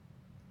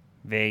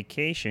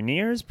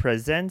Vacationeers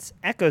presents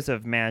Echoes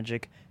of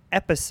Magic,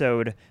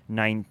 Episode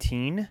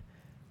 19,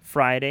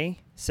 Friday,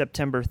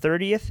 September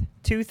 30th,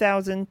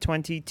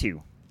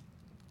 2022.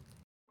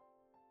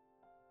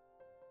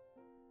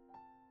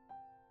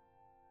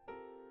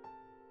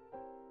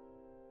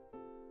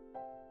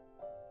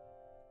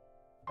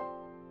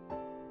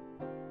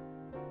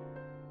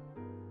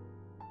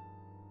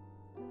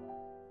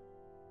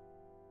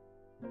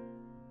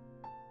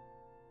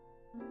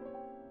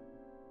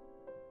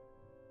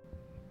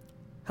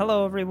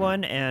 Hello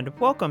everyone, and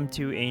welcome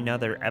to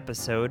another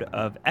episode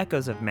of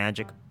Echoes of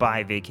Magic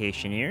by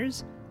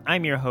Vacationeers.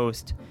 I'm your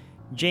host,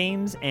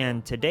 James,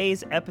 and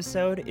today's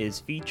episode is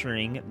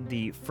featuring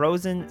the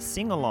Frozen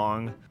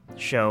Sing-Along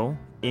show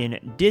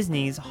in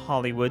Disney's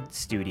Hollywood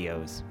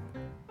Studios.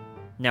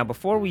 Now,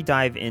 before we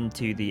dive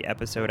into the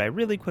episode, I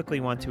really quickly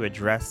want to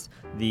address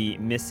the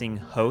missing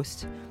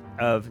host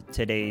of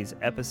today's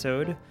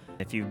episode.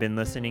 If you've been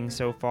listening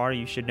so far,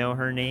 you should know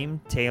her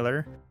name,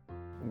 Taylor.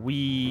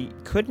 We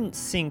couldn't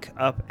sync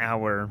up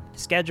our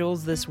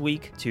schedules this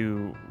week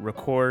to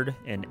record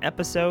an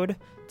episode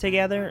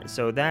together,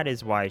 so that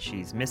is why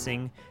she's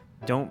missing.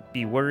 Don't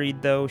be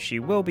worried though, she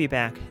will be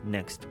back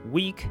next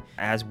week,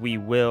 as we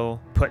will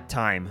put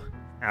time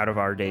out of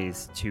our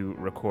days to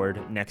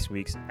record next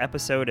week's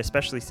episode,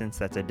 especially since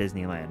that's a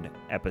Disneyland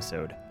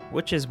episode,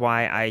 which is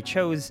why I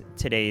chose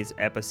today's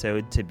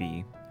episode to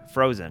be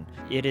Frozen.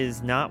 It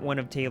is not one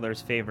of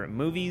Taylor's favorite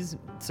movies,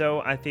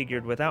 so I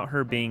figured without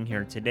her being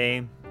here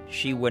today,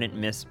 she wouldn't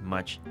miss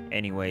much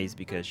anyways,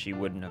 because she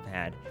wouldn't have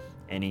had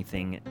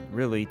anything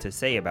really to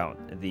say about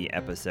the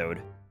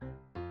episode.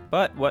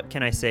 But what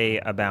can I say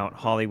about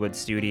Hollywood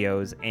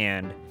Studios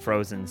and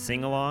Frozen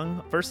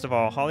Sing-Along? First of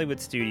all,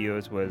 Hollywood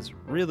Studios was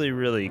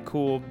really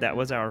cool. That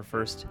was our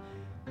first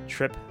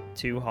trip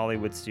to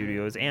Hollywood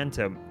Studios and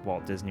to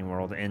Walt Disney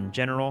World in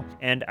general.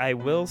 And I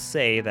will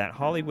say that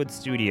Hollywood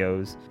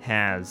Studios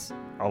has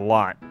a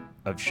lot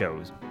of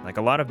shows, like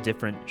a lot of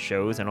different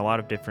shows and a lot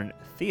of different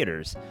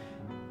theaters.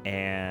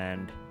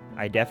 And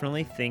I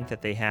definitely think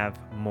that they have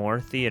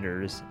more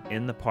theaters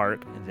in the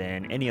park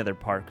than any other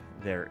park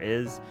there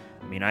is.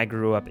 I mean, I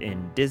grew up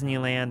in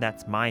Disneyland,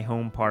 that's my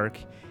home park,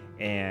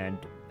 and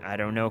I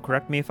don't know,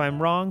 correct me if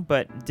I'm wrong,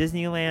 but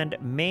Disneyland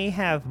may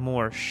have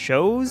more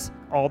shows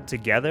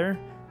altogether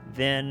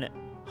than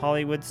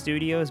Hollywood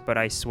Studios, but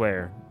I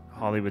swear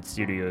Hollywood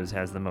Studios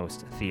has the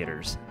most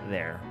theaters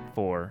there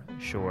for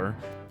sure.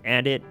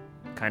 And it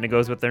kind of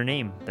goes with their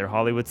name. They're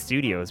Hollywood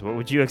Studios. What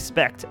would you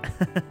expect?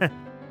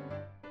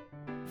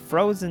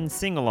 Frozen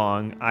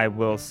Sing-Along, I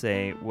will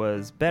say,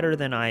 was better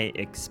than I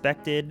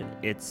expected.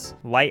 It's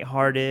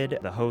lighthearted.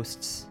 The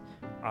hosts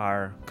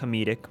are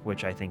comedic,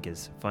 which I think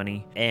is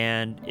funny.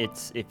 And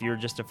if you're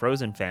just a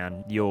Frozen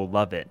fan, you'll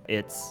love it.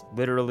 It's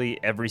literally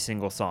every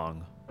single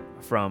song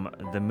from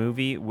the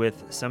movie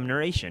with some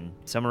narration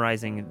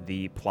summarizing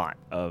the plot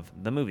of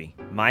the movie.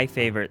 My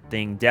favorite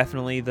thing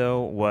definitely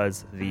though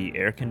was the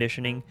air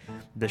conditioning.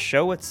 The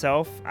show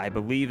itself, I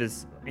believe,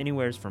 is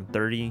anywhere from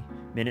 30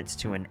 minutes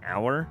to an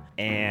hour,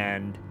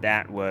 and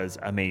that was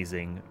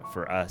amazing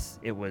for us.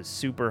 It was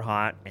super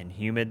hot and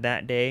humid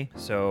that day,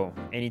 so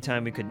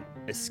anytime we could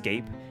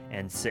escape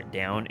and sit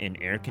down in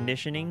air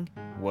conditioning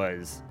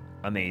was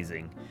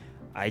amazing.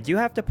 I do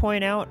have to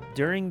point out,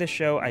 during the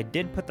show, I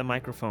did put the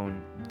microphone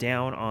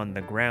down on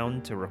the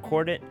ground to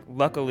record it.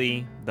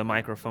 Luckily, the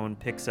microphone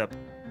picks up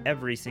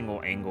every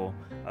single angle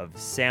of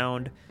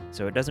sound,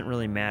 so it doesn't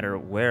really matter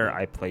where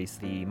I place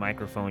the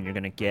microphone. You're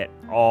going to get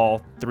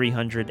all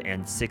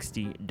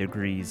 360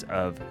 degrees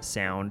of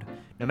sound,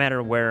 no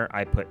matter where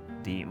I put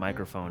the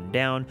microphone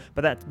down.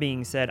 But that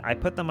being said, I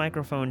put the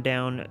microphone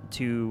down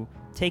to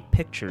take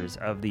pictures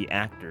of the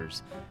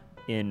actors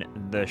in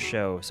the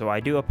show, so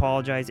I do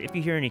apologize if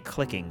you hear any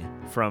clicking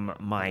from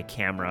my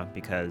camera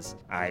because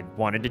I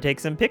wanted to take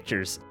some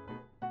pictures.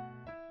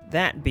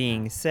 That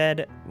being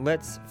said,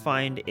 let's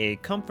find a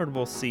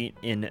comfortable seat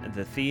in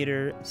the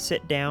theater,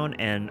 sit down,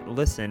 and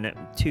listen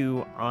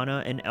to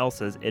Anna and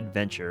Elsa's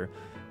adventure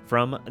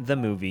from the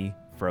movie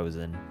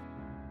Frozen.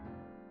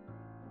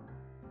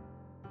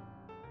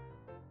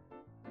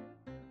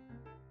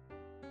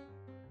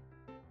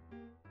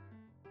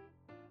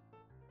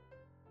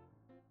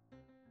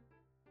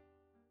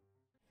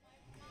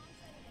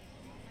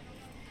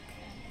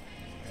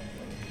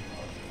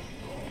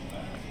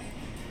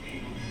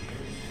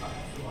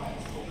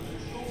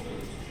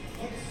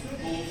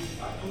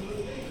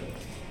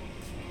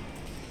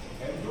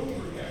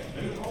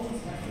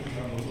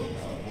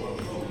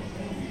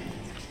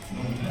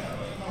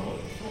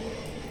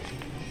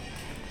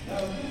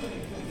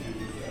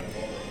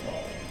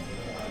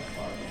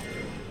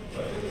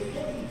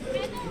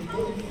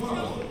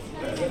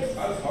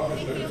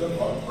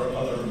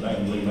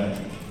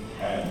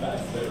 And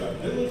that's their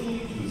ability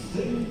to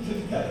sing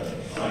together.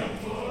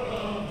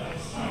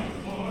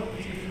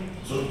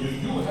 So you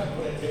do have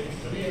what it takes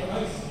to be an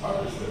ice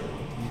harvester.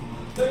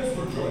 Thanks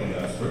for joining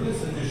us for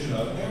this edition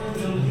of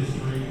Arendelle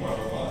History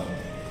 101.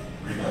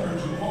 Remember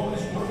to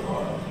always work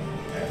hard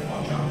and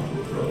watch out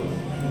for growth.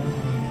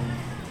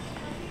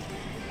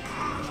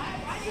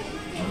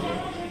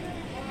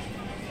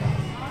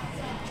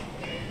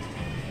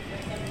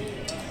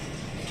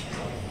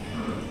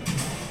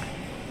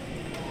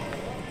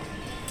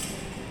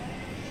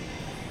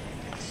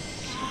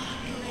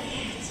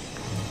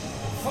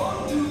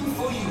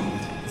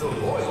 the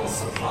royal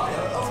supplier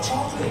of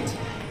chocolate.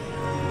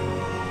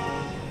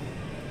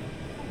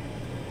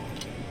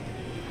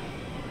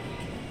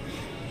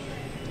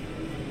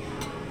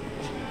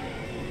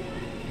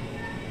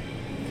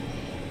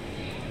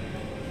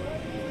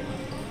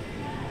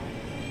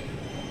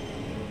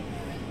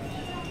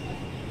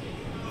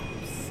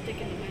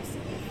 Sticking to myself.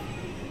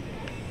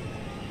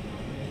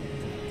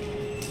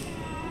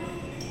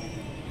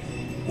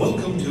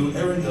 Welcome to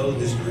Arendelle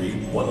History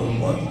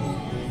 101.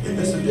 In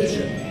this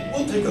edition,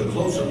 we'll take a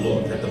closer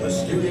look at the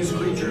mysterious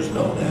creatures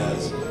known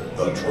as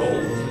the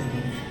Trolls.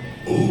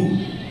 Ooh,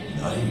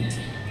 night.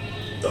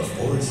 The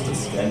forest of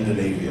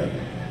Scandinavia.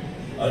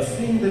 A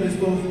scene that is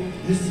both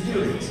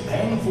mysterious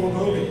and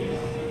foreboding.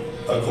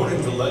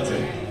 According to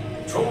legend,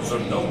 trolls are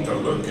known to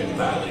lurk in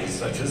valleys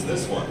such as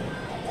this one.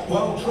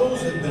 While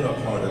trolls have been a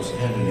part of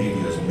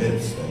Scandinavia's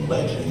myths and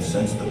legends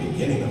since the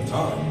beginning of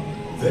time,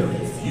 very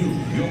few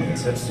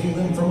humans have seen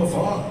them from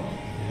afar,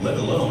 let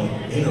alone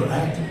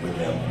interacted with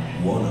them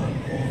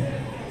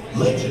one-on-one.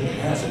 Legend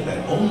has it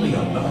that only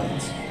on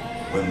nights,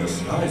 when the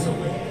skies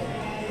awake,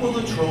 will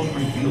the trolls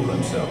reveal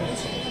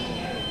themselves.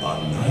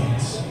 On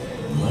nights,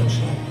 much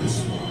like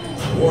this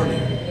one.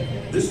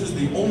 Warning, this is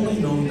the only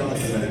known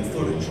documented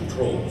footage of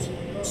trolls.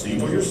 See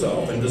for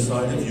yourself and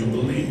decide if you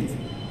believe.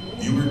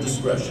 Viewer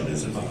discretion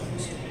is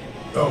advised.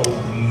 Oh,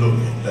 look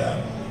at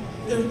them.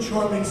 Their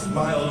charming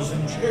smiles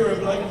and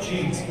cherub-like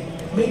cheeks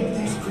make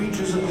these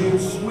creatures appear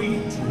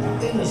sweet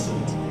and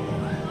innocent.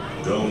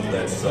 Don't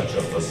let such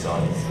a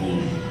facade fool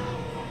you.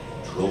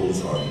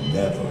 Trolls are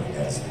never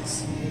as they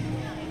seem.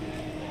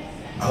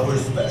 Our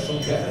special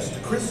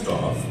guest,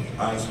 Christoph,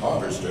 ice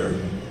harvester,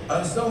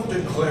 a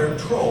self-declared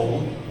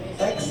troll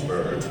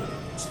expert,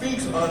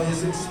 speaks on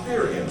his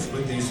experience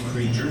with these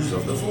creatures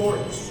of the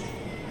forest.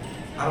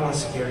 I don't want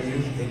to scare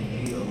you,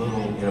 they'd be a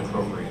little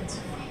inappropriate.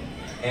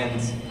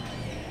 And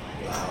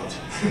loud,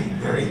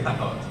 very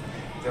loud.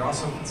 They're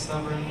also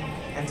stubborn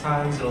at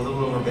times and a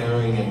little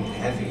overbearing and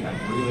heavy.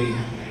 Really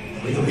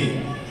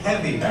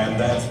heavy. And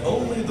that's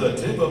only the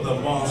tip of the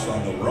moss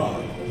on the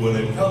rock when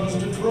it comes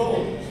to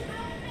trolls.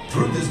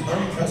 Through this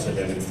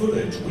unprecedented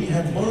footage, we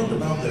have learned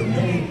about their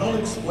many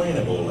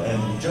unexplainable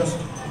and just,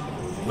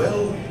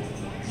 well,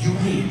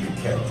 unique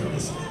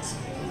characteristics.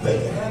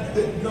 They have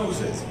big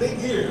noses, big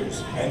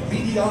ears, and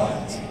beady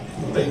eyes.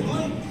 They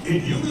blink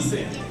in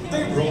unison.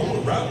 They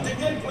roll around to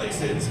get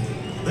places.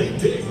 They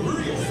dig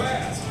real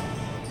fast.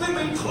 They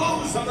make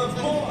clothes out of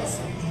moss.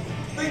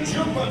 They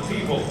jump on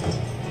people.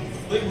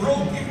 They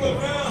roll people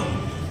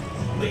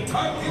around. They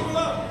tie people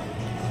up.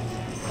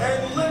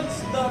 And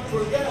let's not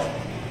forget,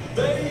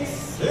 they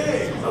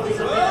sing. So he's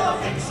a real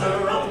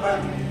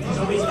fixer-upper.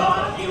 So he's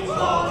got a few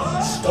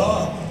flaws.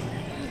 Stop.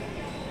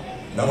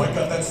 Now I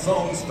got that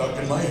song stuck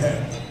in my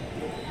head.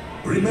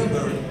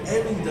 Remember,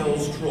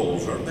 Arendelle's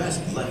trolls are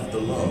best left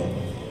alone.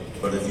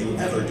 But if you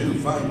ever do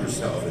find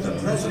yourself in the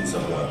presence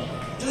of one,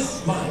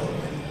 just smile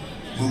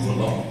and move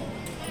along.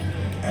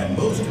 And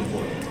most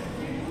important,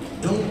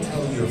 don't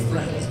tell your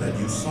friends that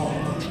you saw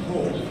a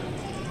troll.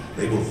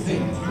 They will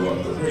think you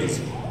are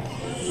crazy.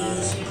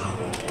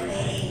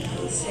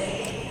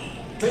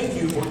 Thank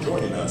you for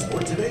joining us for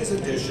today's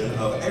edition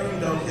of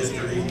Arendelle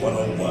History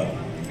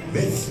 101,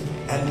 Myths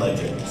and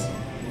Legends,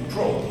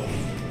 Trolls.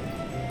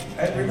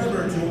 And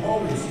remember to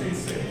always stay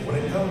safe when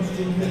it comes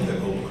to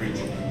mythical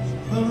creatures.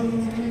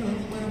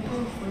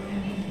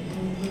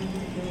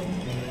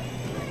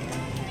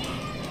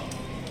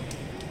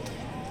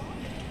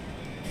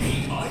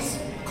 Need ice?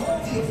 Call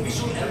the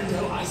official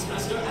Arendelle Ice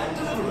Master and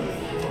Deliverer.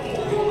 For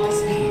all your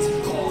ice needs,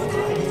 call the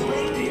guy with the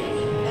reindeer.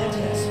 And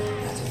yes,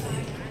 that's a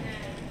thing.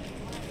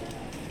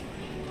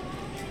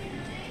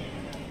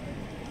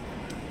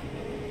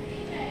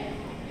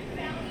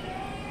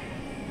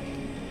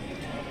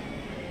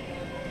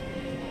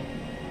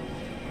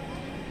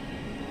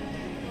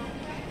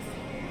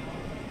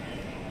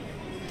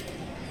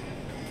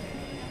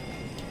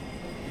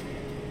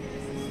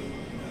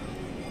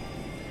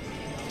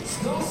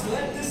 Snow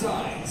sled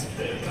designs.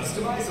 They're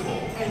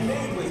customizable and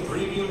made with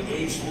premium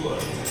aged wood.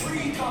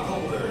 3 cup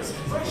holders,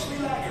 freshly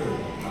lacquered,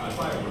 not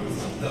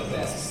fireproof. The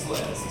best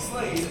sleds,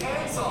 sleighs,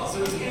 and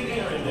saucers in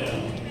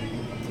Arendelle.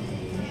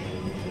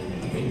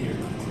 Opinion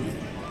complete.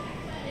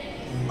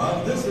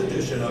 On this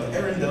edition of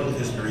Arendelle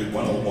History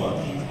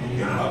 101,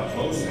 get up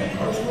close and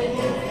personal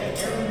look at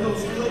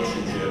Arendelle's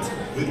relationships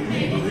with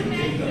neighboring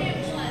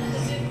kingdoms.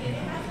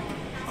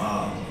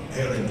 Ah,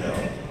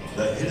 Arendelle,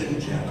 the hidden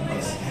gem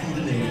of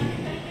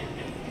Scandinavia.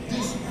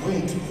 This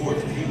quaint port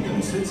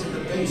kingdom sits at the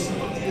base of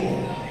a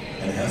fjord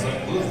and has a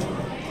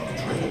plethora of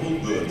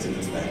tradable goods in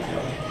its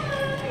backyard.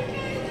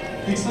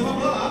 It's not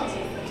that.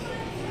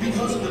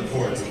 Because of the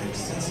port's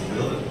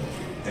accessibility,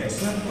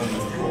 except when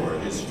the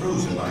fjord is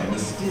frozen by a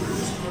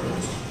mysterious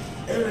curse,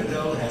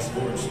 Arendelle has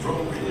forged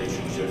strong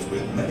relationships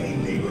with many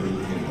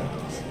neighboring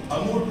kingdoms.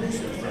 A more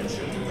recent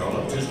friendship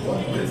developed is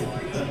one with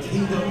the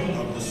Kingdom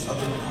of the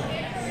Southern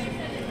Isles.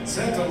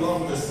 Set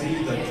along the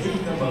sea, the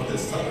Kingdom of the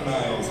Southern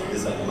Isles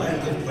is a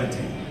land of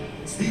plenty.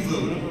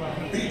 Seafood,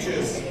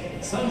 beaches,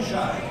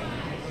 sunshine,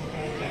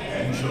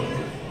 and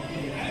children.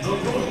 The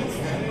royal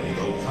family,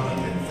 though kind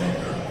and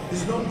fair,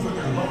 is known for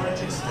their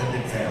large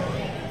extended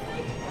family.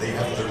 They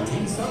have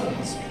 13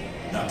 sons,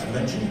 not to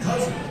mention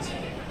cousins,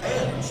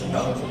 aunts and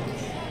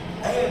uncles,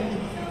 and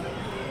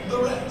the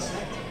rest.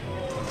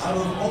 Out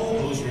of all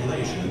those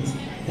relations,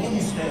 one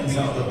stands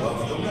out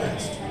above the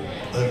rest.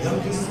 The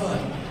youngest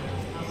son,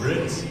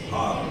 Prince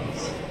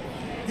Hans.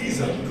 He's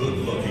a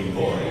good-looking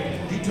boy,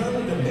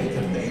 determined to make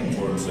a name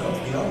for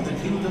himself beyond the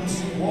kingdom's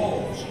sea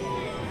walls.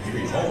 He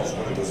recalls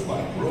what it was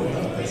like growing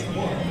up as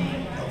one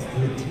of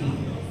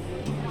 13.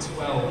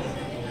 12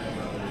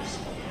 brothers.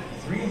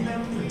 3 of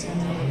them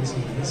pretended I was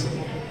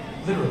invisible.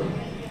 Literally,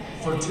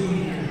 for 2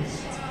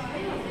 years.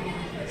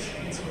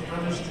 That's what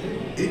brothers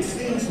do. It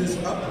seems his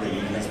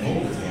upbringing has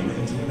molded him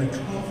into an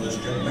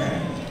accomplished young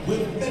man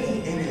with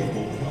many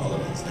amiable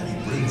qualities that he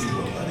brings to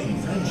a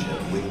budding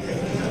friendship with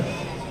Arendelle.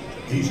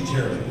 He's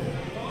charitable.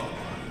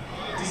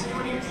 Does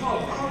anyone recall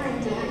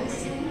Arendelle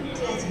is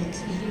indebted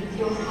to you,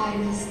 Your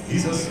Highness.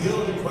 He's a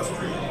skilled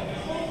equestrian.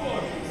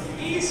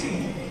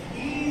 Easy.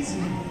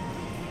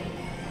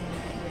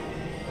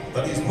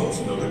 But he's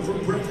most noted for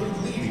bravely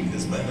leading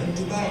his men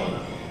into battle.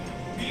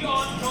 Be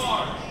on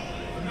guard.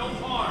 No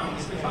harm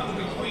is to come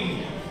to the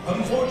Queen.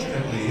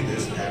 Unfortunately,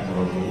 this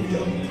admirable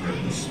young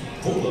prince,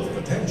 full of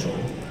potential,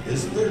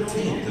 is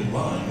 13th in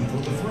line for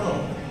the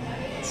throne.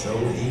 So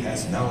he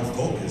has now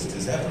focused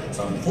his efforts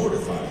on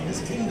fortifying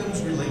his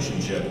kingdom's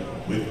relationship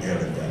with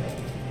Arendelle.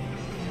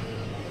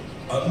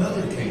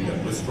 Another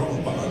kingdom with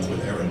strong bonds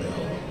with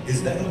Arendelle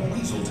is that of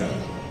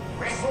Weaseltown.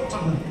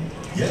 Wesselton.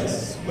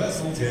 Yes,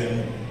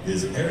 Wesselton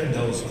is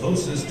Arendelle's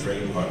closest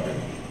trade partner.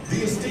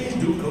 The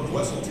esteemed Duke of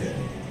Wesselton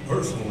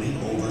personally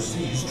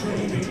oversees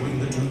trade between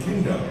the two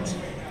kingdoms.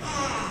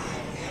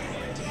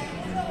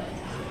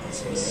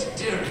 This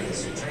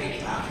mysterious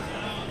trade partner.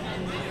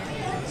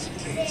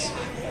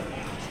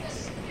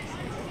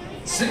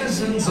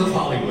 Citizens of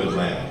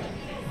Hollywoodland,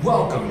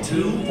 welcome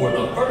to, for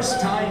the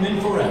first time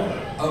in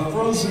forever, a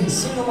Frozen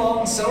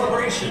sing-along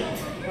celebration.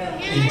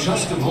 In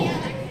just a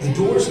moment, the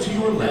doors to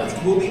your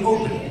left will be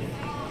opening.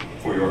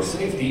 For your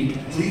safety,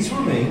 please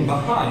remain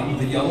behind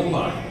the yellow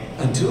line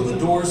until the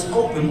doors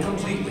open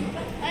completely.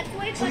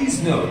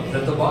 Please note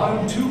that the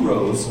bottom 2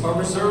 rows are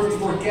reserved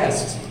for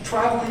guests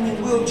traveling in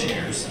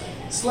wheelchairs,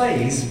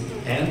 sleighs,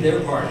 and their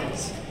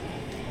parties.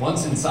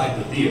 Once inside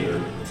the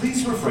theater,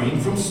 please refrain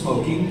from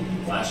smoking,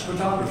 flash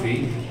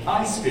photography,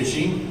 ice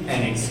fishing,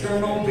 and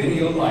external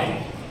video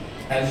lighting.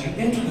 As you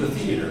enter the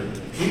theater,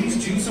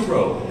 please choose a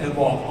row and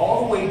walk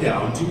all the way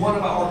down to one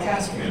of our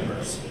cast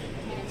members.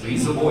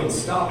 Please avoid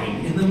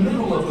stopping in the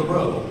middle of the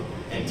row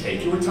and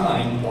take your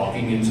time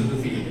walking into the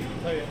theater.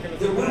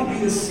 There will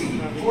be a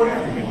seat for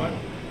everyone.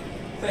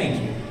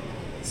 Thank you.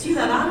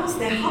 Ciudadanos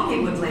de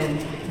Hollywoodland,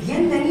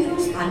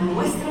 bienvenidos a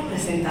nuestra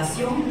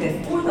presentación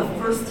de For the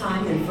First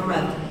Time in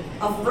Forever,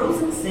 a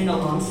Frozen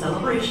Sing-Along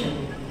Celebration.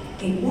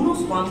 En unos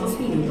cuantos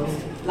minutos,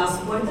 las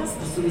puertas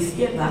a su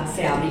izquierda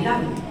se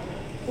abrirán.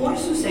 Por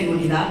su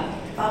seguridad,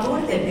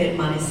 favor de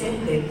permanecer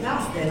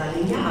detrás de la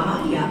línea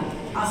amarilla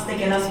hasta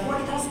que las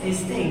puertas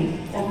estén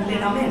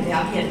completamente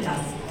abiertas.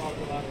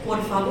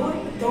 Por favor,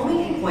 tomen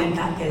en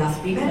cuenta que las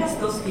primeras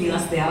 2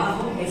 filas de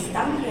abajo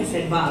están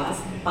reservadas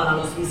para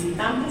los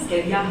visitantes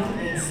que viajan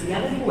en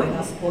silla de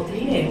ruedas o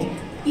trineo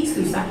y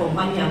sus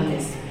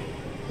acompañantes.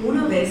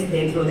 Una vez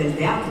dentro del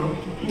teatro,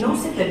 no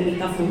se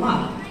permita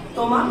fumar,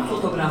 tomar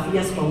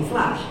fotografías con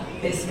flash,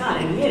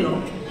 pescar en hielo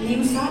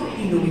ni usar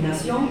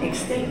iluminación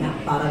externa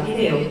para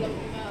video.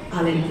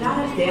 Al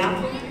entrar al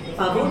teatro,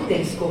 favor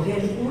de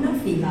escoger una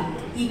fila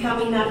y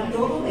caminar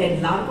todo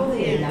el largo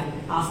de ella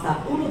hasta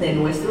uno de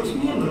nuestros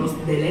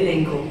miembros del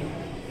elenco.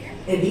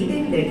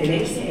 Eviten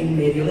detenerse en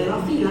medio de la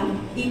fila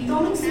y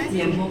tomen su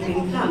tiempo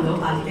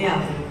entrando al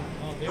teatro.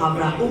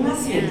 Habrá un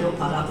asiento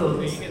para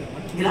todos.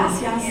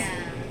 Gracias.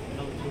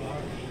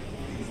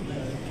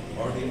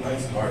 Are the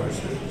ice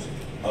harvesters,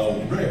 a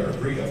rare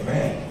breed of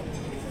man.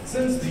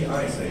 Since the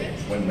Ice Age,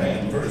 when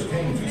man first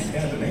came to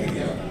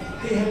Scandinavia,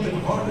 they have been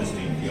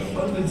harvesting the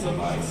abundance of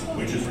ice,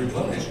 which is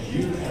replenished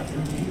year after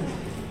year.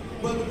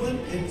 But what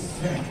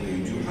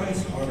exactly do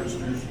ice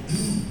harvesters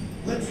do?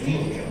 Let's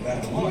look at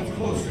that a lot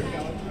closer.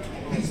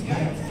 These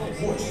men are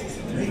forces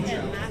of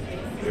nature.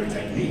 Their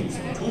techniques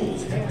and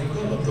tools have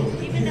developed over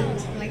the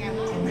years to make it a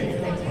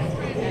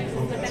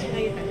profitable profession.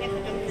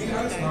 The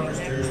ice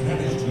harvesters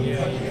manage to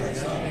cut the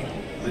ice up,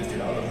 lift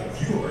it out of the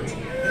fjords,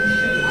 and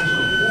ship it to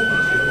the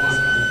warmer areas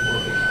of the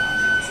world,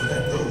 so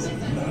that those who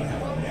do not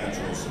have a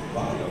natural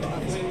supply of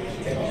ice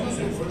can use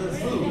it for their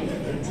food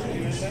and their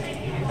drinks.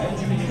 And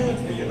you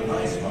can't be an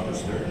ice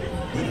harvester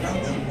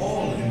without the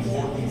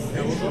all-important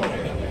facial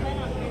hair.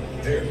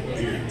 Their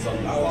beards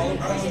allow the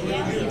ice to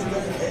adhere to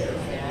their hair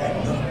and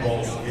not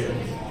raw skin.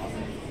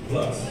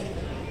 Plus,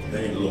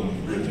 they look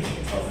really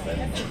tough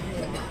and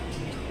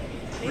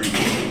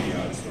removing the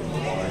ice from the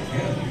water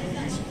can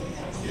be easy.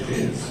 It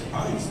is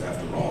ice,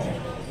 after all,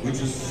 which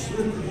is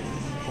slippery,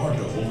 hard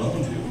to hold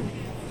on to.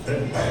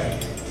 Then bang!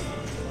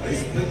 They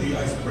split the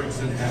ice bricks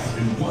in half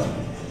in one,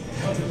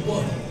 count it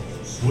one,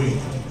 swing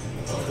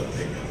of the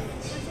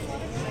pickaxe.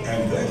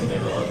 And then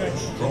there are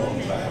extra strong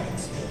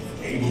backs,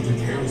 able to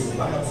carry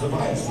slabs of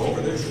ice over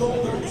their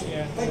shoulders,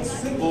 like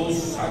simple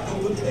sack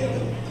of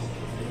potatoes.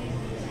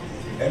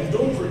 And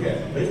don't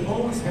forget, they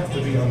always have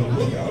to be on the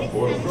lookout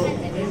for a rogue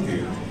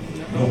reindeer,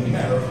 no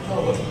matter how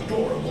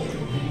adorable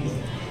it be.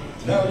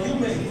 Now, you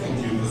may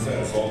think you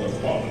possess all the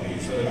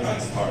qualities of an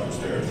ice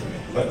harvester,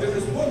 but there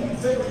is one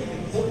very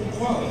important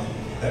quality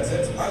that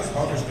sets ice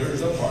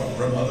harvesters apart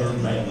from other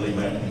manly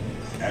men,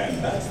 and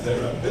that's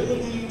their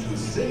ability to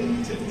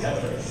sing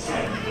together.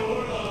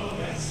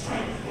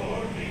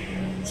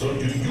 So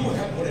do you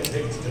have what it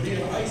takes to be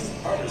an ice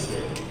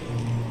harvester?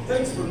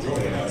 Thanks for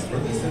joining us for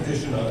this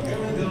edition of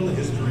Arendelle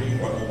History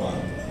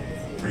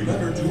 101.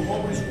 Remember to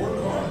always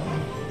work hard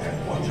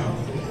and watch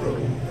out for the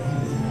road.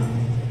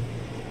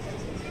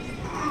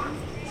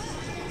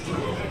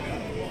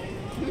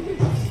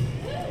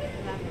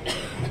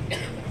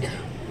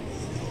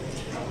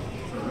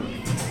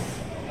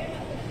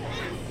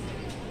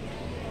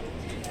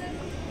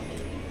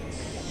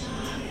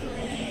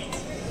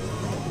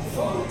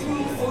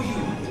 Fondue for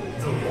you,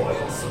 the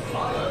royal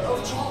supplier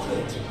of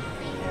chocolate.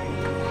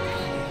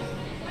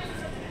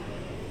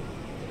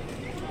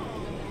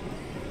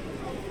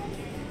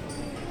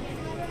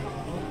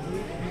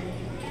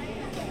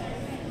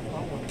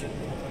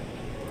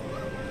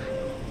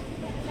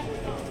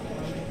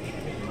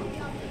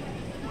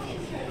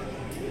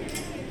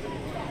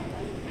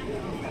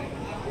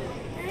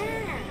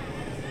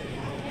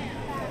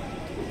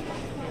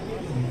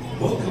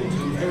 Welcome to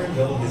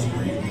Arendelle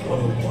History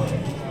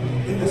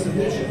 101. In this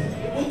edition,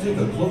 we'll take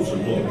a closer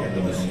look at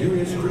the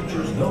mysterious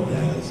creatures known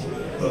as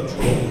the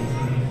Trolls.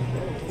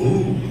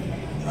 Ooh,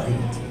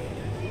 night.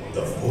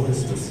 The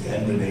forest of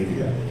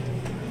Scandinavia.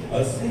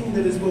 A scene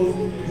that is both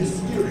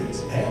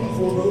mysterious and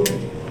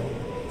foreboding.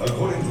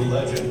 According to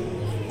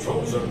legend,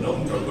 trolls are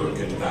known to lurk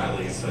in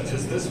valleys such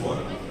as this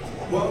one.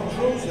 While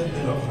trolls have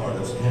been a part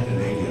of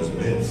Scandinavia's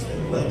myths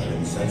and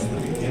legends since the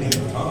beginning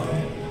of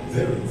time,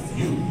 very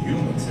few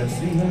humans have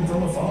seen them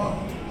from afar,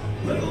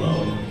 let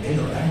alone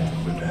interact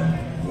with them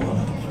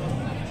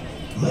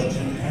one-on-one.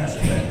 Legend has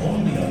it that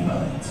only on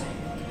nights,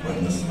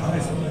 when the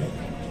skies are late,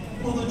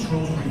 will the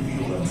trolls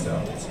reveal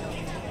themselves.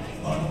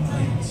 On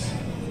nights,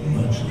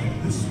 much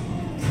like this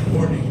one.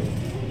 Warning,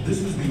 this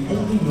is the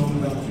only known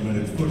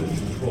documented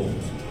footage of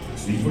trolls.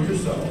 See for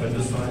yourself and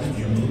decide if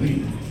you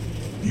believe.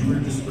 Viewer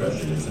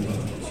discretion is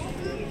advised.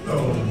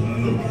 Oh,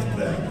 look at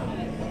them.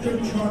 Their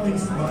charming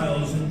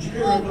smiles and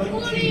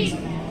cherub-like cheeks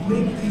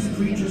make these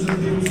creatures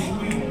appear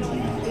sweet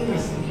and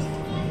innocent.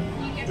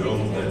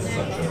 Don't let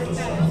such a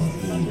facade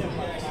fool you.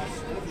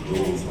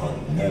 Trolls are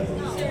never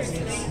fast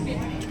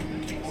asleep.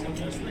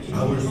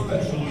 Our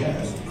special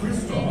guest,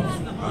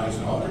 Christoph, ice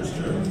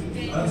harvester,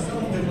 a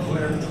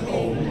self-declared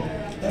troll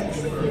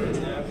expert,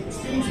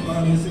 speaks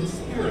about his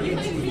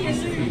experience with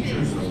these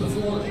creatures of the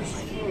forest.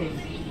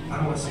 I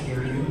don't want to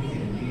scare you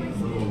and be a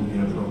little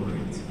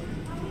inappropriate.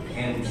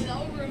 And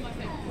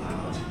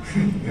loud,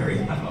 very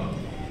loud.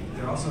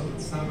 They're also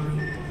stubborn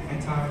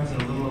at times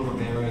and a little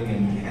overbearing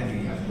and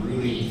heavy,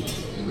 really,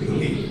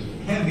 really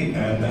heavy.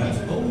 And that's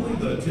only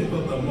the tip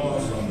of the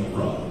moss on the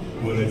rock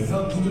when it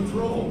comes to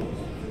trolls.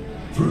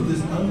 Through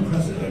this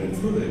unprecedented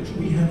footage,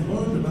 we have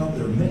learned about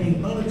their many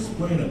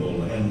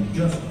unexplainable and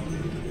just,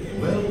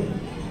 well,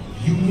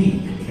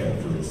 unique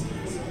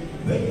characteristics.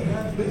 They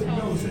have big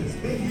noses,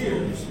 big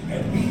ears,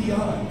 and beady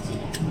eyes.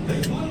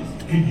 They blink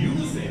in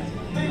unison.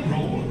 They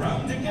roll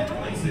around to get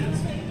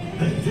places.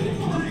 They dig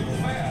real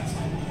fast.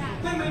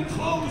 They make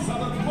clothes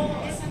out of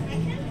moss.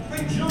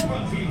 They jump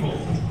on people.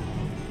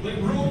 They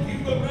roll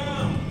people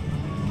around.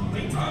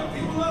 They tie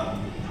people up.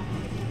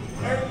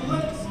 And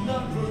let's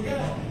not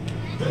forget,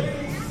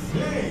 they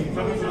sing.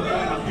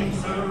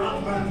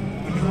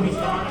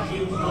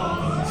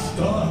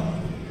 Stop.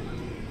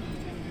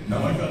 Now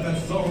I got that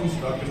song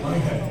stuck in my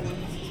head.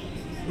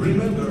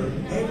 Remember,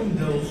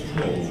 Arendelle's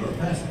trolls are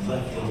best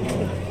left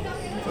alone.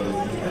 But if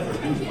you ever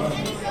do find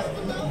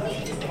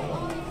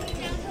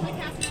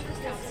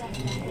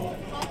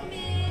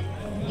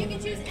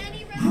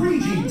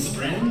Greetings,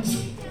 friends.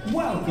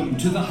 Welcome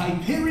to the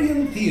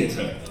Hyperion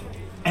Theater.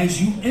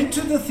 As you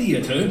enter the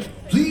theater,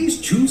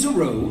 please choose a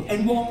row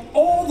and walk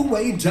all the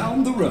way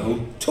down the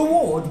row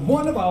toward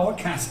one of our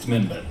cast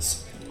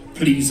members.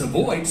 Please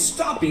avoid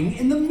stopping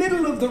in the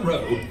middle of the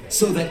row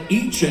so that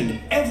each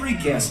and every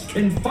guest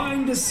can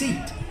find a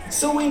seat,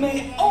 so we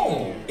may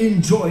all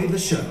enjoy the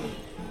show.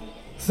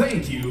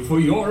 Thank you for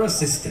your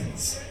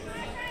assistance.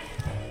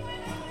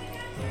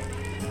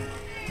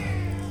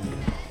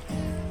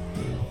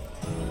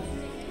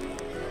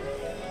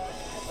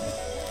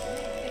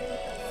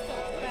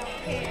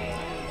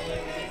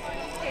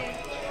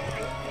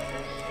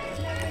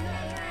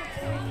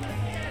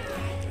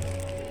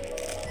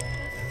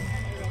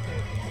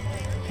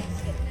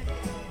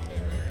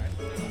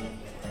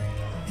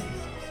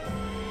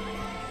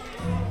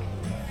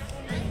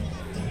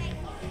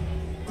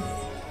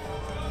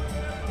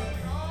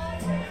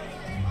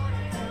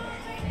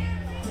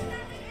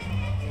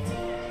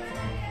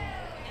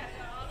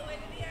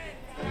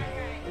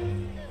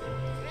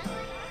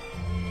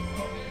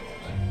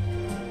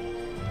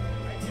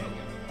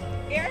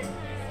 Here?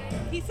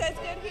 He says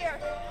good here.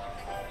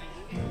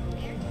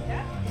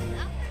 Yeah?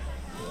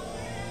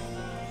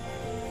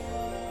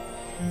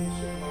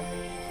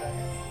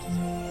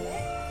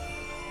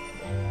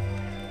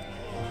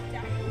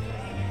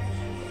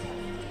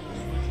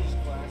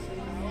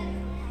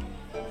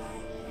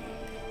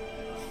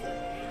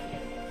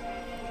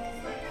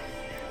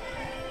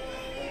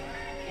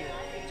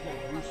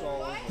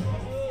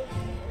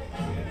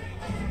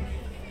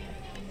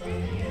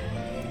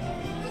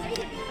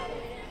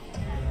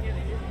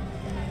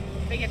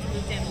 They get to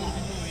move down a little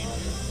bit more.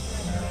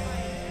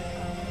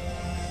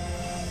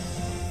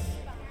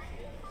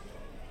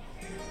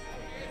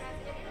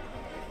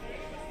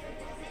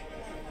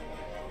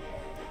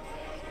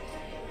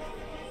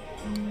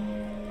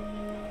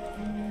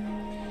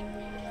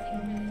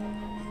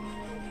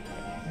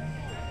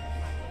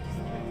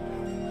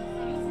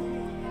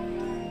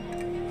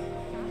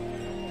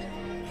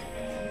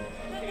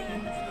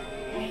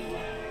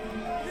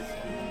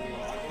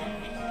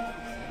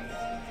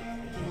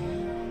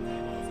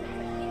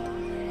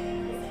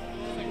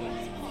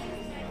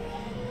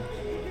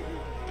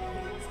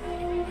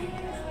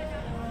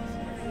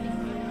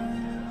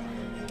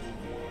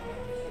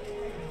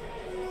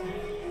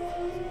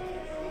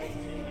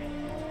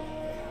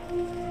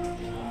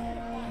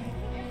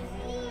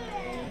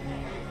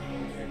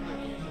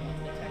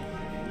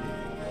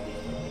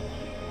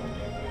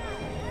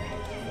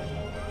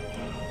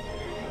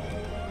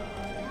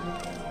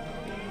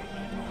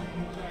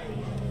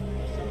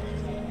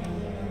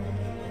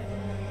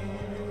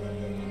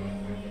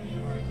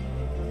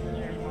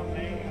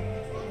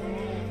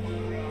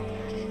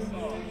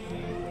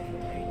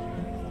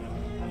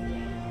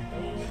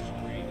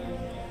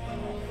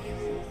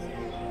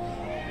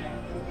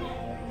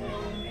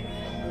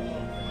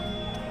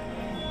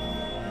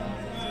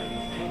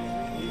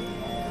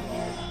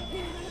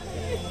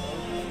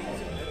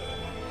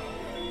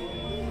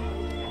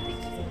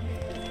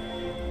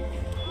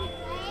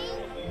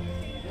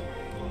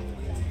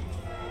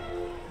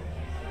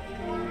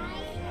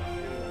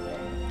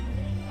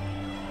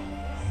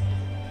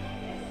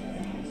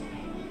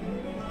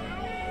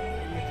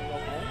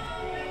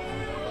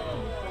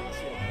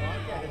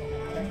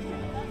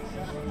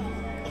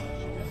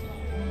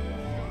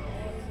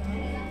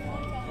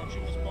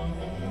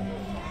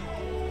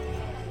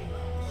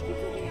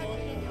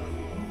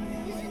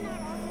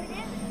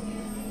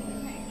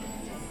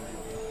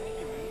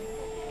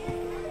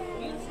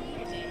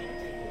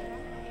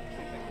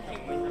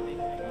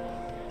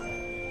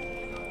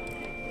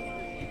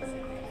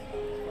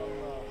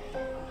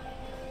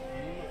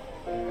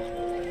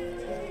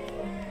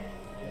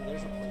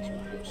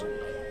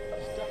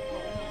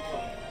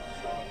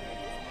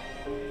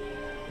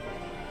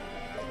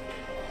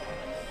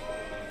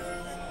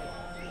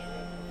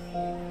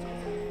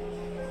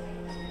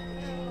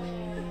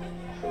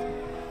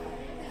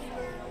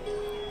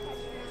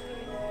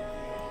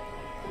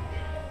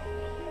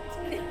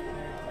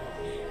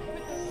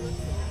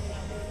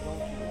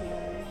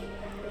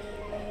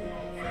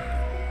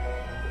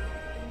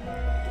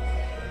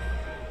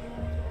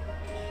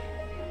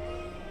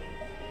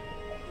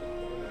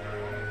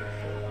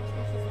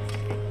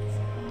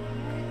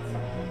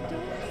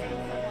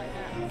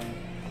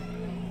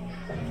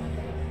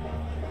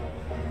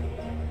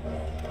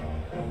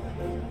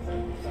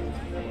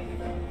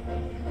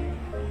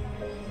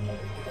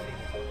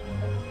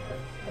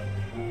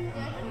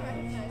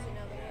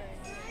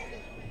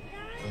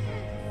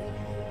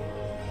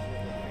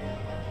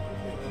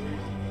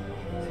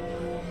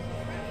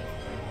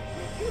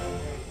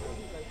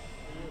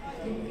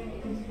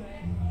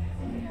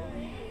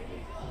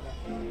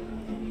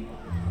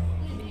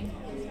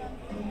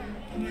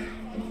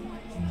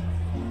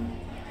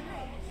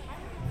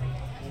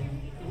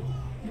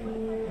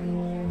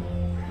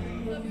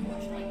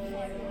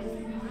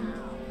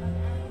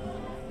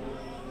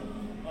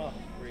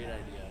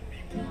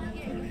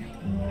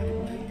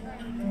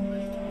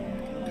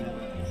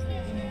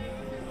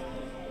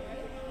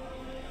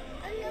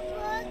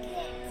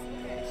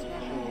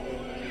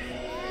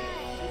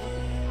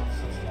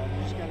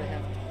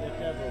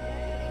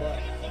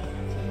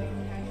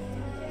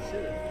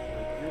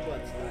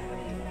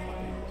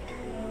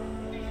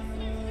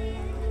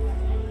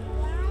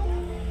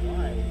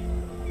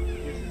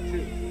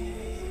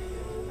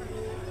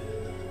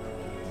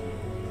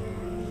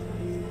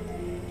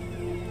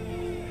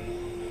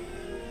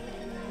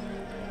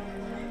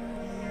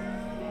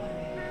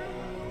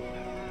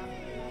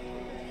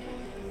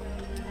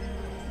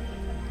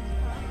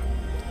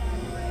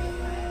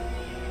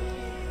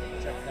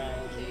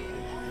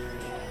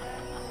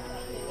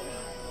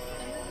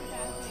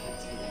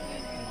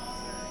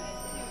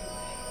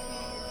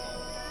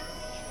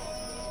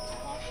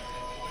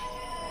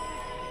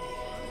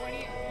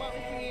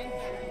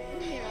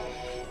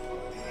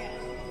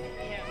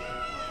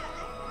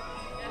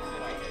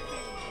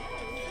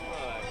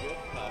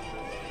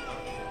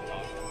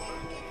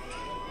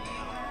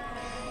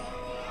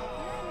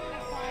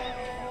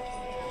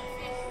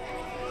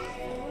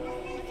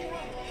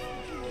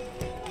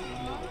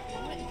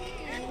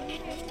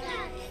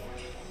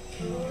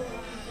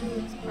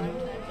 It's prime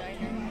time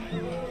diner.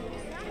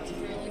 It's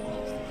really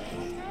close.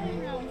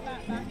 Turn around,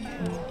 back.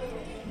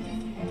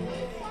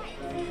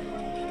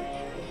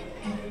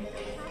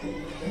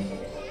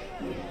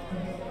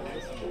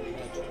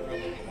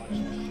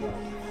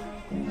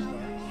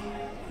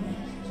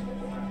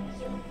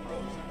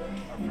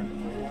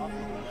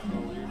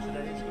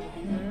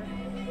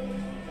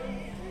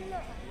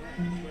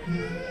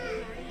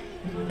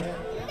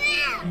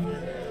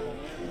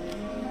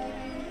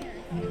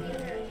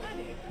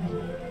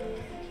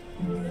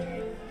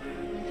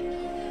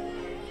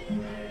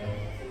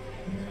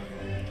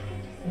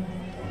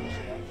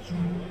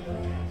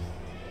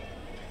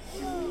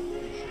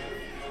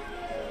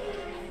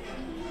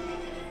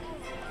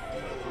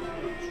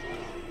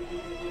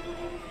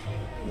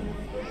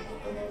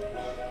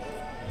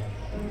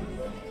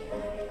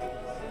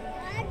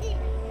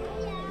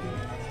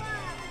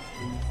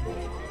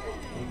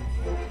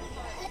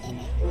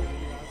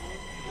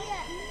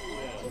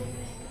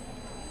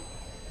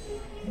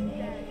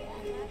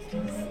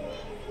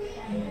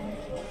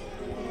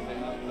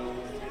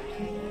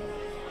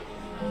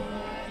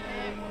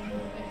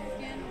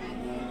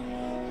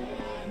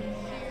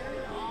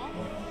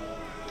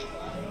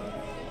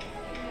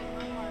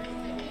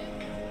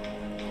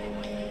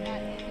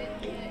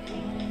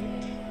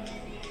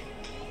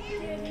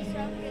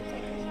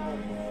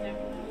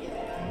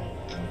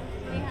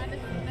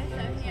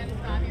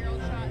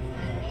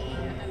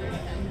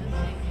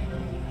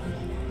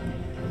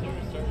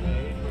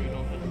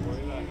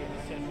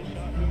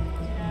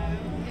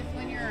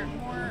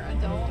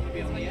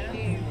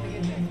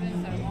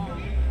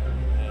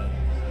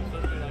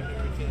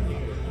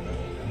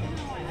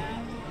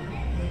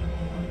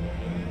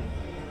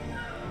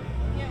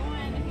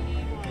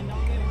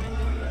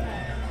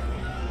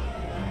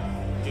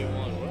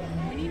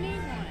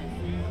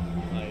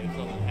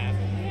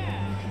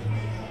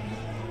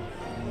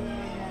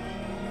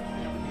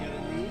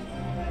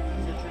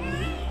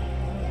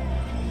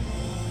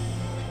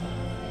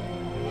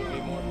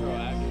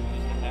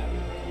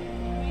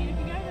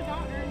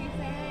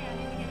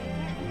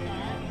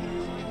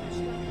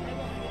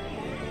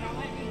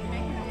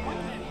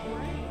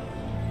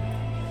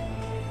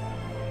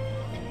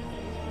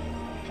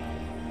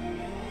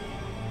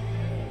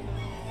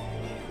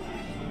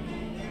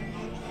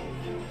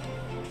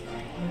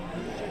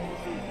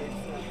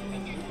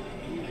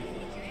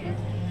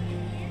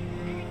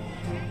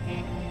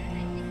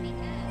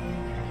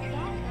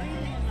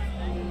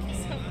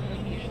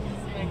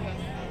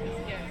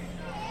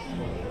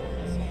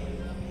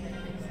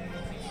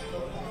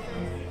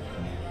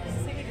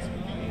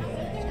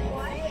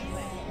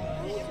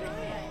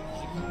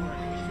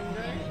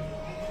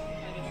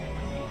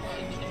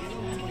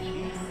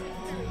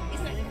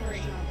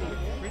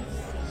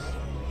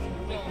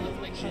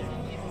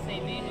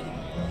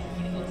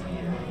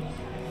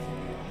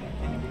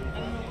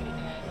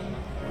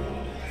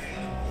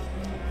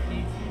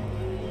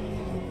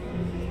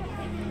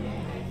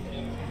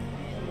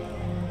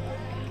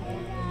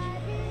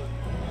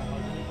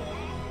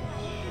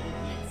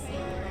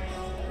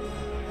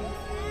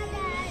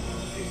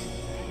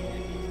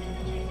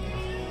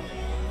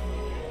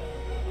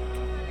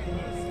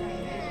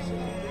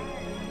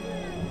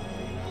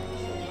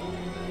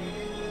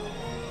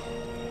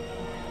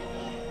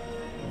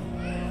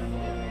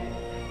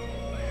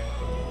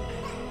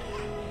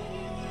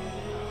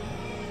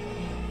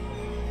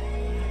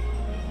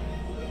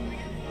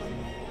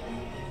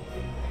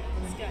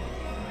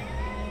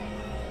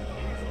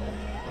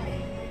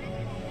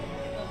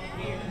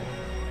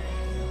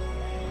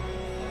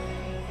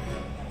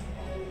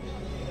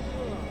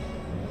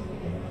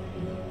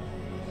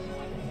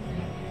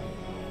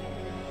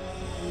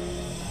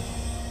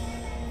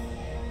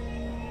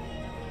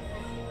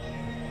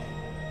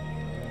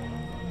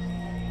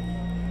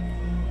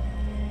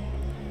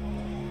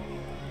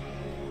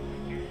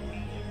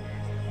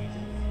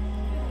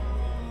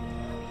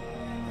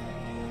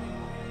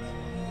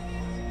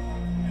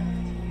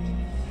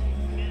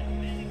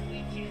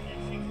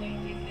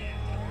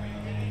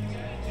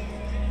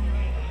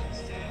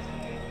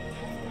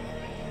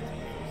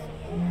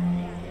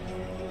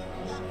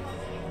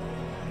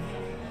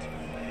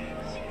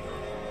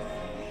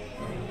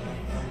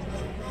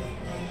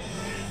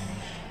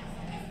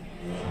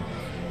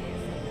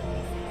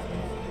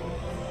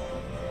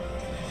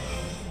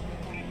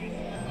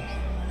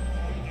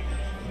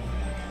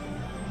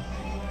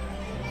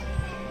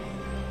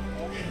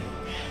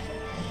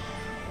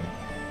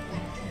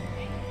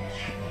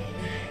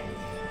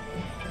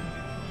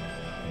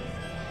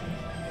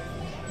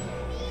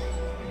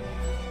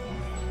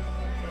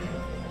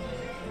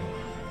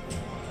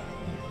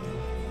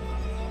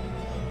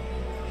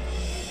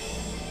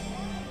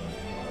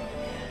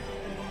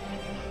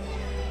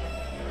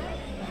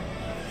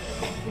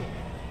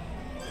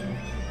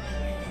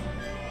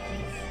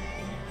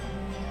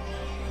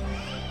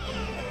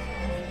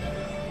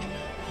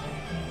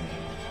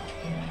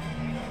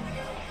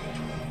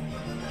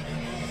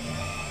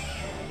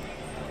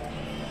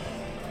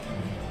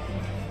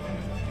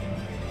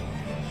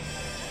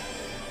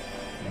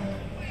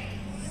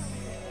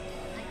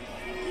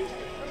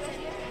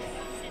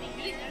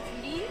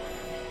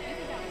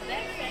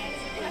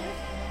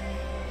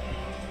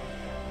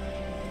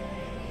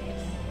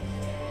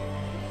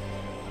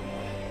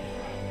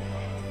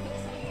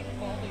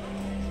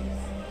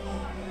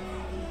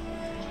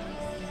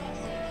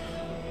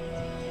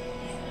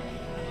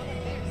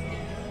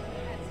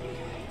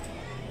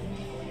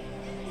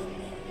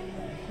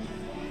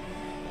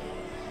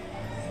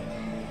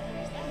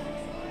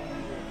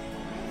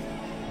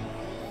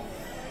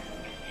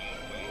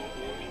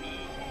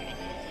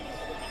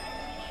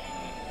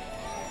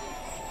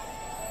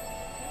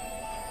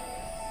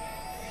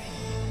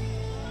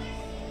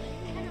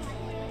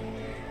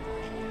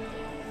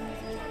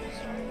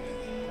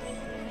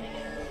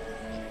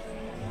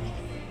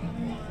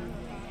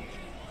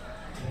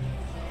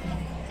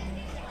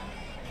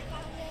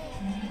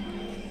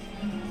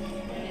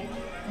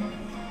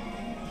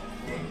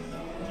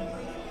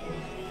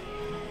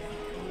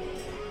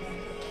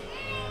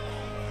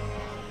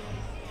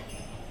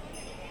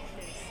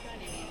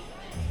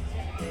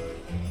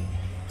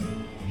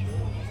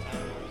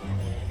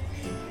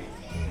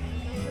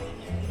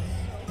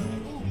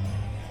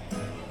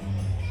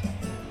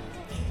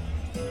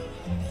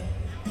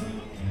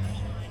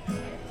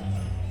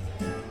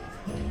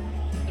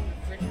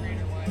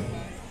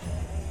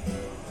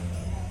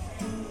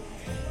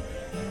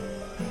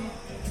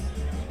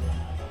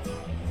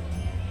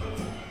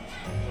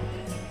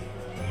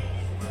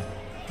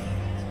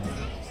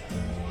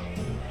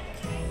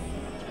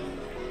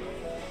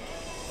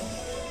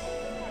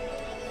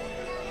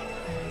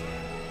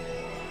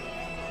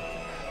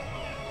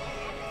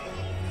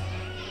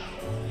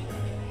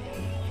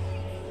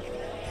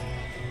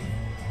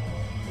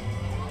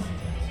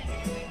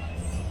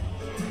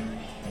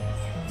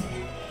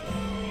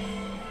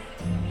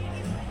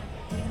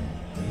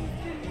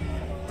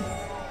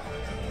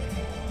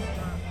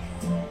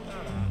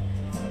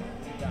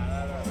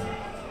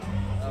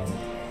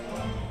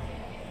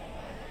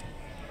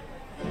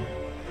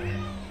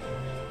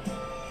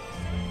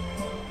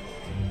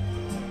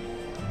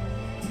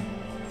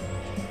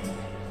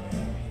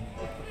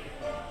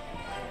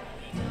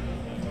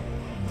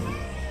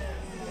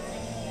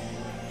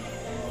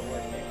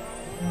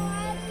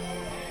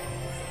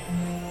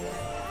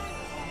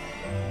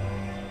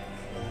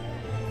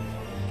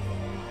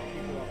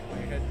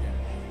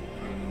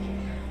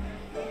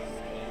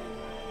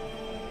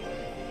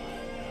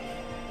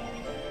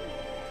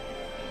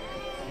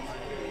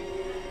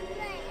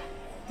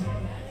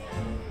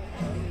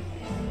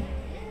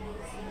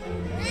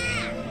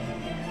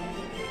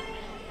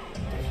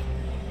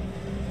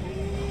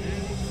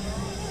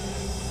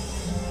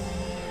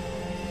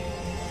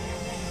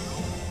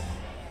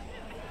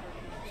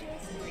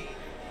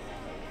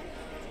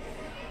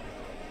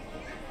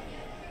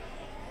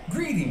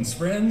 Greetings,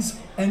 friends,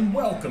 and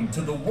welcome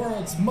to the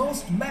world's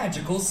most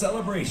magical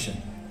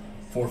celebration.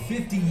 For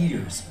 50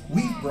 years,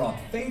 we've brought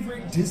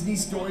favorite Disney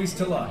stories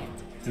to life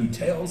through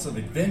tales of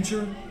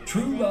adventure,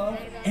 true love,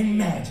 and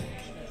magic.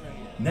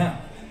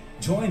 Now,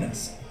 join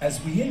us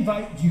as we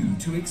invite you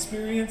to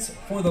experience,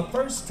 for the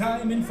first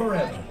time in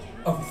forever,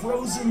 a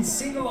Frozen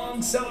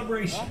sing-along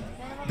celebration,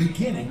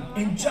 beginning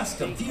in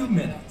just a few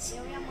minutes.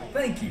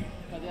 Thank you.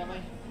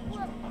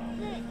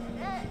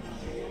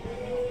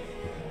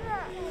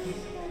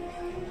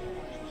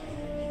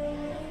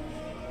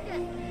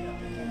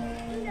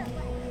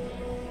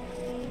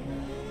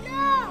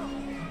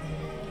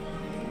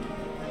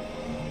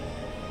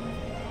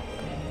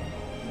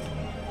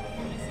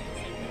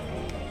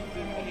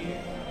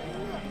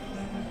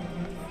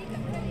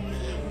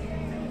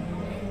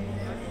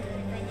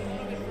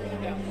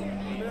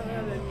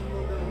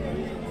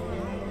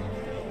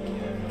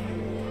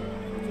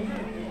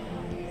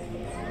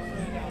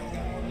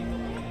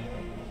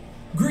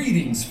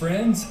 Greetings,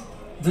 friends.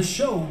 The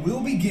show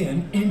will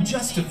begin in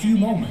just a few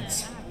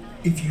moments.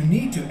 If you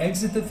need to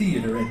exit the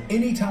theater at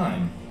any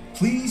time,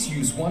 please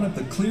use one of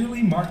the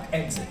clearly marked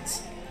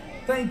exits.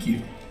 Thank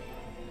you.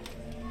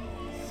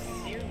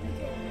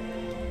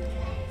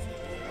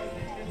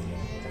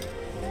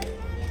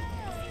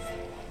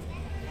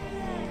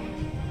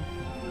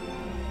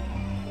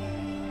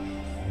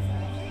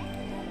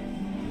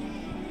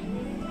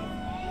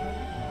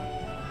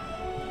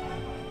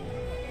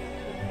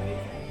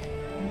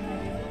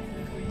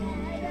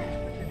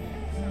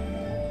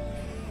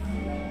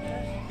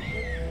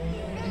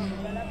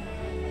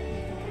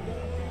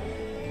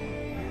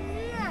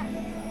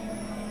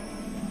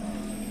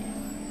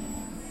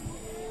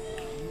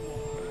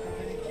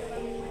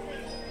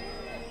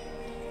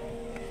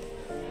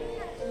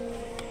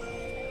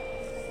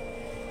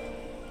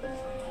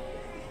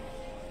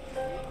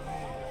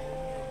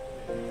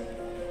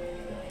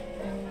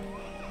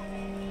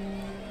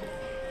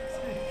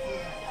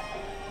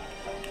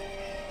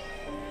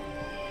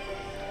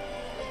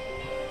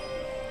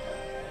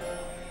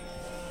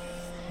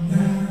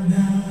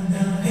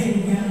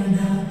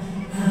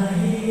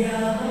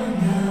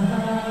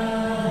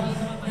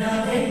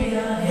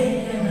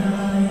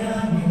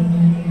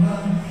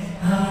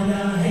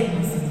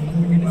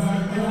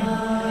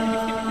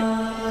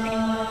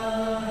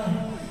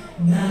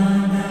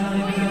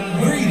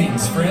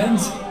 Greetings,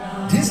 friends.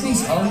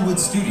 Disney's Hollywood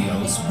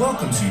Studios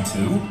welcomes you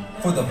to,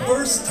 for the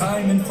first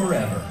time in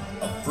forever,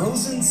 a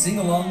Frozen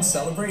sing-along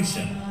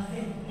celebration.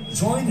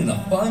 Join in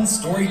a fun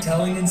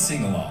storytelling and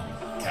sing-along,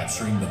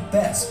 capturing the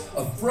best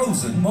of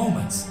Frozen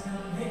moments.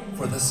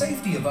 For the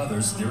safety of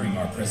others during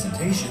our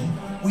presentation,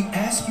 we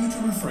ask you to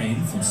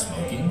refrain from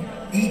smoking,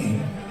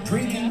 eating,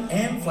 drinking,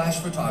 and flash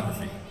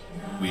photography.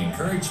 We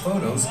encourage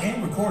photos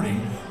and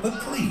recording,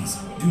 but please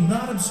do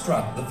not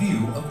obstruct the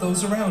view of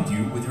those around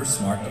you with your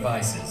smart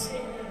devices.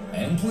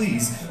 And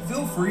please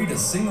feel free to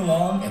sing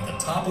along at the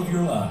top of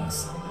your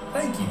lungs.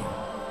 Thank you.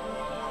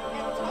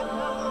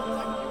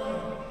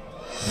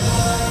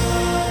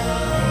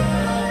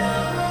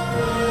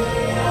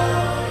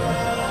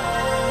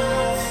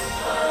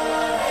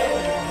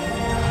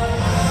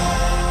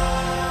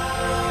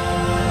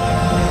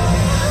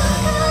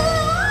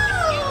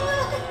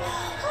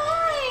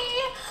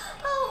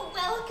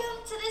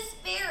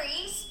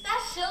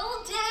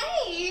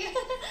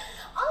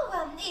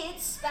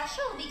 It's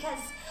special because,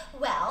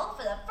 well,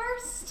 for the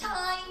first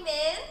time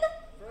in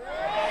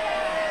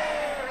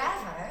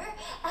forever,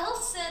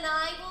 Elsa and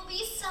I will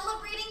be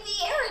celebrating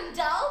the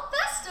Arendelle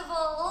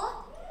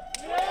Festival.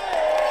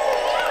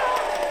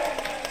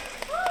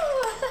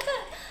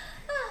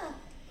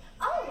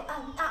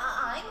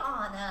 I'm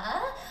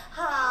Anna.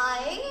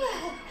 Hi.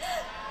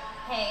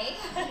 Hey.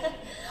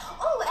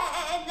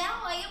 And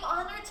now I am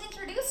honored to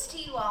introduce to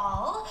you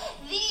all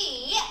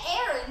the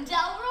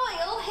Arendelle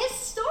Royal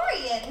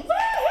Historian.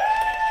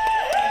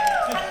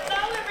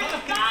 Hello,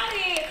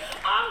 everybody!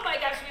 Oh my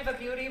gosh, we have a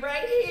beauty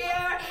right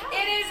here.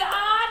 It is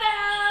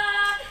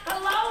Anna.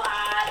 Hello,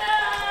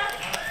 Anna.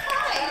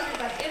 Hi,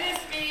 everybody. It is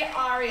me,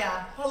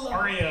 Aria. Hello.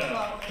 Aria.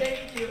 Hello.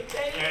 Thank you.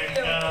 Thank you.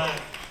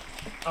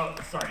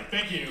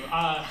 Thank you.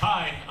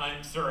 Hi,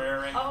 I'm Sir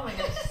Eric. Oh my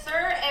gosh,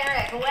 Sir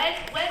Eric.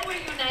 When were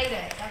you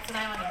knighted? That's what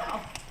I want to know.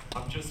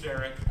 I'm just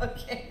Eric.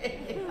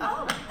 Okay.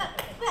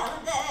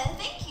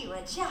 Thank you,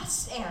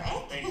 just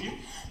Eric. Thank you.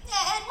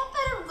 And what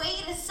better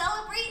way to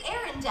celebrate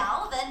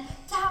Arendelle than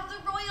to have the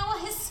royal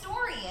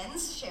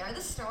historians share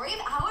the story of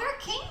our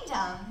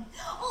kingdom?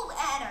 Oh,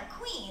 and our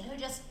queen, who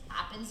just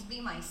happens to be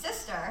my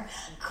sister,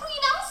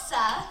 Queen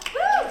Elsa.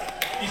 Woo!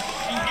 Is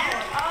she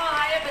here? Oh,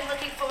 I have been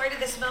looking forward to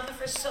this moment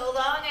for so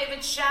long. I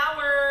haven't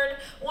showered.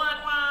 Want.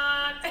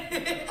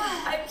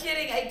 I'm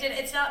kidding. I didn't.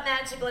 It's not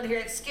magical in here.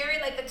 It's scary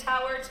like the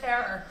Tower of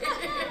Terror.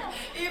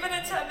 Even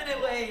a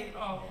 10-minute wait.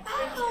 Oh.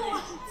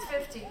 It's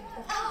 50.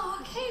 Oh,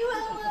 okay.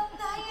 Well,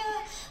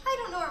 I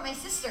don't know where my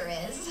sister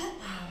is.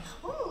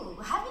 Ooh,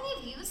 have any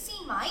of you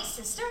seen my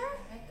sister?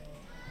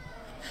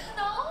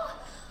 No?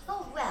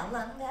 Oh,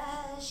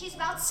 well, she's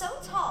about so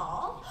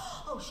tall.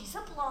 Oh, she's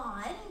a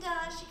blonde.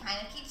 She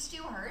kind of keeps to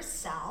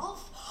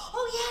herself.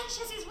 Oh yeah, and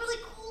she has these really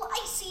cool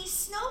icy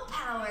snow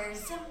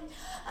powers.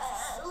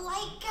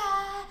 Like,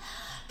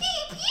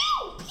 pew,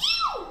 pew,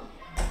 pew!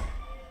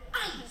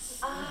 Ice.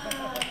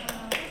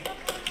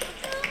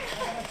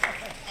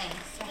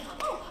 Thanks.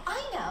 Oh,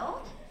 I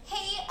know.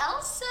 Hey,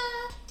 Elsa,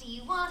 do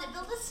you want to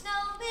build a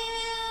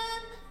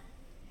snowman?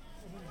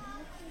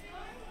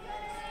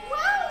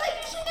 Wow, that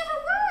usually never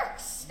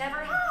works. Never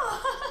has. Oh,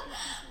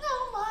 no,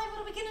 my,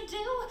 what are we gonna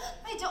do?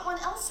 I don't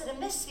want Elsa to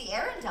miss the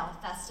Arendelle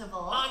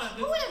Festival. Anna,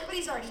 this... Oh,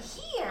 everybody's already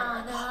here.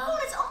 Anna. Oh,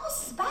 it's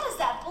almost as bad as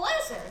that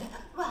blizzard.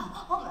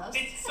 Well, almost.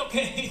 It's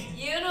okay.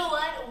 You know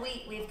what?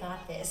 We've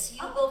got this.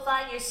 You go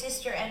find your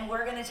sister, and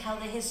we're gonna tell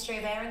the history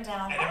of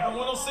Arendelle. And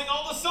everyone will sing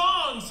all the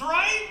songs,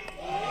 right?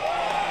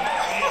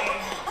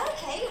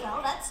 Okay,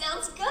 well, that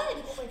sounds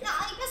good. Now,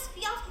 I best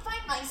be off to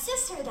find my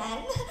sister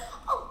then.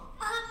 Oh,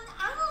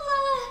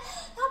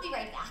 I'll be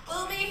right back.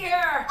 We'll be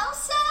here.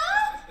 Elsa!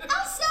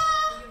 Elsa!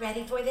 You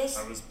ready for this?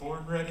 I was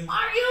born ready.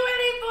 Are you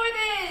ready for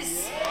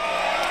this?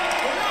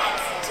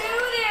 Let's do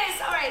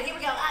this! All right, here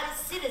we go.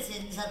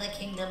 Citizens of the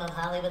Kingdom of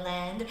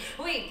Hollywoodland,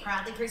 we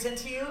proudly present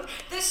to you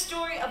the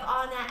story of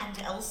Anna and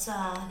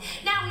Elsa.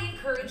 Now we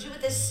encourage you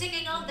with the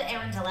singing of the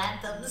Arendelle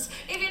anthems.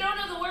 If you don't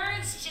know the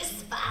words,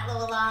 just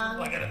follow along.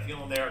 Well, I got a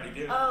feeling they already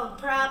do. Oh,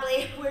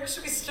 probably. Where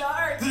should we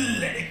start?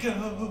 Let it go,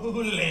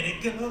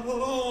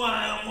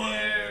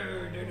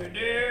 onward.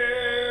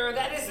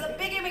 That is the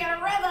beginning. We gotta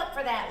rev up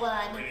for that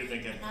one. What are you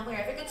thinking? Now, where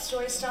every good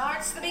story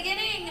starts, the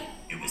beginning.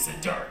 It was a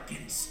dark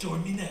and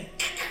stormy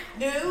night.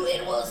 No,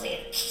 it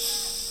wasn't.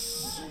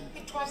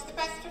 It was the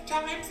best of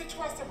times, it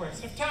was the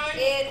worst of times.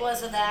 It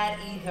wasn't that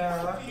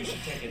either. You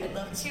should take it. I'd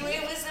love to.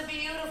 It was a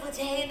beautiful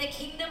day in the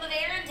Kingdom of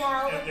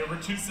Arendelle. And there were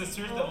two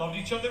sisters that loved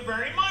each other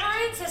very much.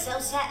 Princess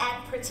Elsa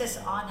and Princess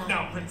Anna.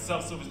 Now, Princess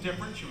Elsa was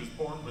different. She was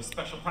born with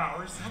special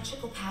powers.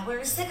 Magical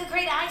powers, like a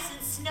great ice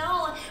and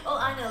snow. Oh,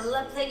 Anna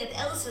loved playing with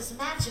Elsa's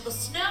magical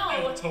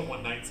snow. Until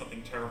one night,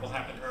 something terrible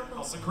happened.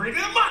 Elsa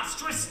created a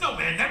monstrous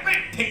snowman that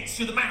rampaged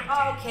through the mountain.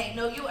 Okay,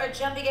 no, you are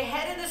jumping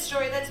ahead in the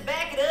story. Let's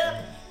back it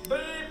up.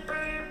 Beep,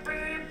 beep,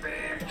 beep,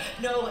 beep.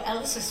 No,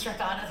 Elsa struck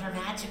Anna with her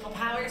magical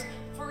powers,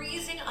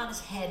 freezing Anna's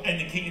head. And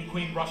the king and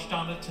queen rushed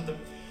Anna to the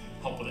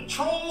help of the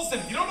trolls.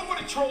 And if you don't know what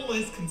a troll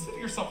is, consider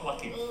yourself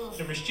lucky. Ugh.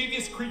 They're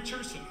mischievous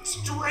creatures with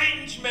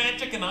strange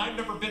magic, and I've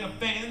never been a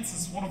fan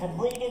since one of them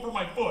rolled over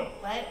my foot.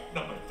 What?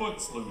 No, my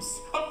foot's loose.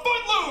 A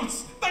foot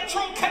loose! That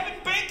troll Kevin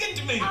Bacon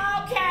to me!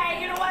 Okay,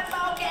 you know what,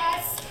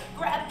 focus?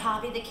 Grabbed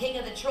Poppy, the king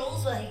of the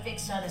trolls, while he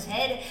fixed on his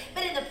head,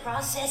 but in the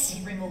process,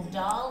 he removed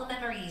all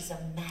memories of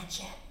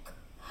magic.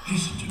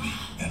 Listen to me,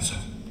 Elsa.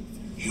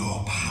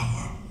 Your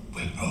power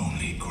will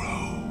only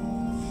grow.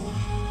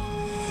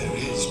 There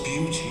is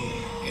beauty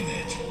in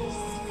it,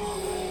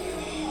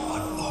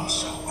 but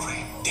also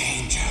great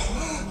danger.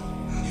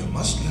 You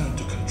must learn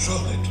to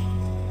control it.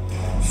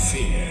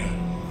 Fear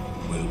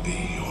will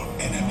be your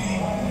enemy.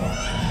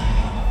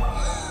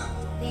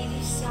 They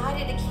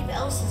decided to keep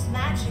Elsa's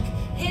magic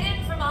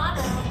hidden from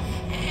Anna,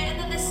 and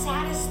then the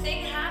saddest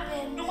thing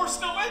happened. No more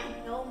snowmen?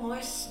 No more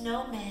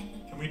snowmen.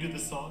 Can we do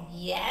this song?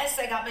 Yes,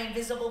 I got my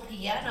invisible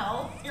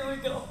piano. Here we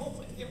go.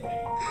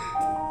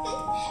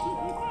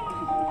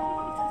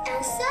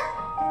 Elsa?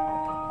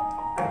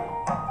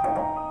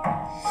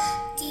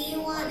 Do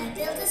you want to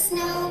build a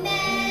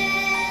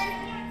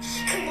snowman?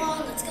 Come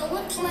on, let's go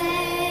and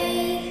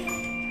play.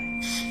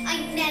 I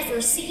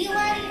never see you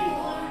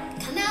anymore.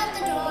 Come out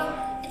the door,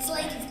 it's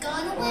like you've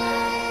gone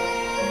away.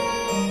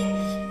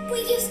 We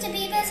used to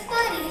be best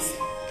buddies,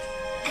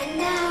 and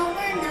now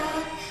we're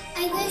not.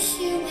 I wish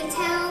you would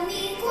tell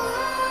me why.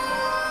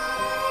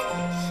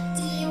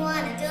 Do you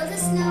want to build a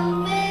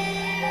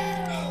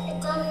snowman?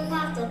 It doesn't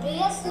have to be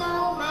a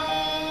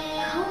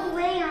snowman. Go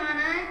away,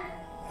 Anna.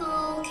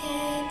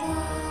 Okay,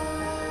 bye.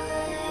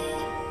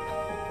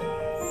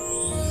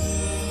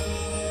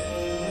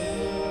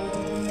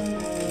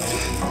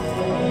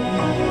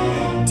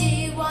 Do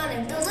you want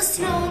to build a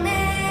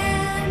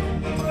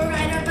snowman? Or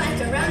ride our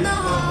bike around the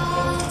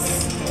halls?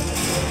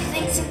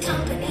 Thanks and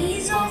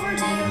company's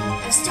overdue.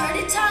 I've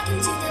started talking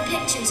to the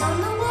pictures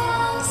on the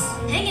walls.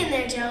 Hang in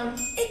there, Joan.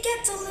 It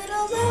gets a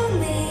little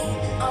lonely.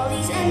 All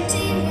these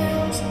empty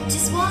rooms,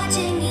 just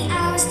watching the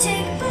hours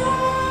tick by.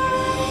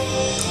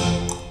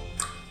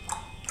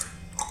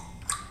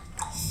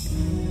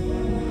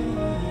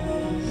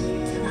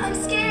 I'm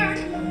scared.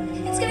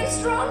 It's getting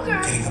stronger.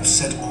 Getting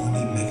upset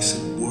only makes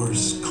it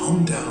worse.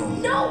 Calm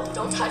down. No,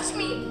 don't touch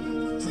me.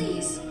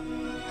 Please. I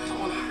don't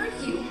want to hurt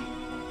you.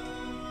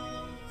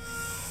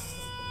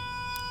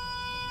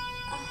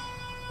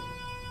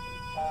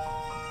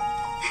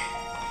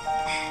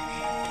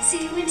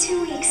 See you in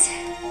 2 weeks.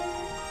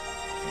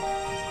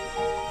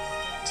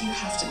 Do you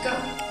have to go?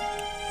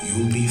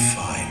 You'll be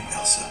fine,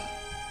 Elsa.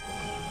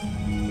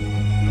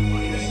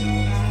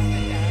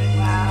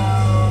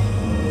 Wow.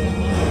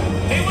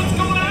 Hey, what's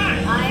going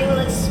on? I will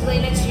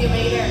explain it to you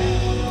later.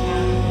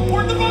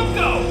 Where'd the boat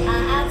go?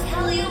 I'll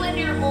tell you when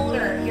you're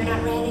older. You're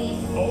not ready.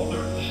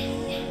 Older.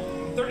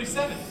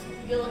 37.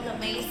 You look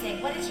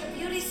amazing. What is your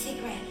beauty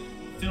secret?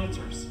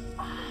 Filters.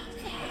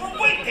 Okay. Oh,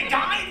 wait! Wait, they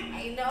died?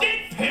 I know.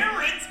 Dead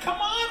parents? Come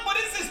on, what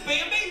is this,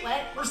 Bambi?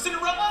 What? Or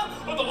Cinderella?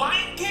 Or The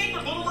Lion King?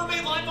 Or Little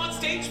Mermaid live on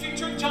stage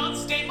featuring John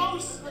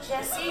Stamos? Well,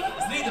 Jesse?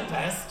 Isn't he the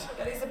best?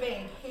 God, he's a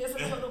babe. He is a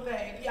total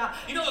babe, yeah.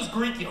 You know those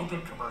Greek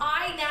yogurt commercials?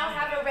 I now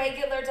have a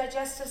regular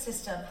digestive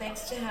system,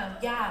 thanks to him.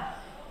 Yeah,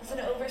 it's an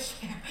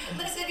overshare.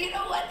 Listen, you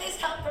know what? This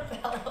helped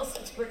propel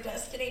Elsa to her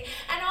destiny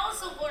and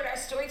also forward our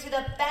story to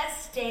the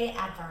best day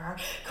ever,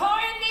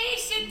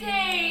 Coronation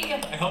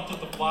Day! I helped with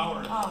the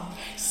flowers.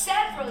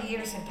 Several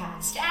years had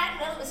passed, and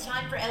well, it was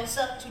time for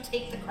Elsa to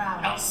take the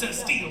crown. Elsa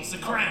steals the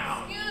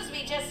crown. Excuse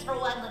me just for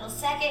one little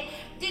second.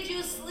 Did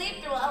you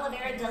sleep through all of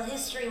Arendelle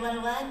History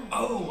 101?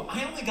 Oh,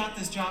 I only got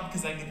this job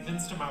because I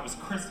convinced him I was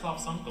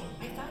Kristoff's uncle.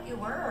 I thought you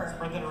were.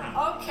 Spread that around.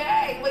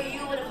 Okay, well,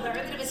 you would have learned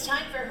that it was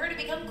time for her to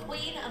become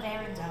Queen of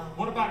Arendelle.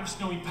 What about her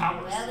snowy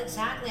powers? Well,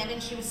 exactly. I mean,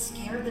 she was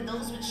scared that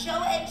those would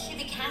show and she'd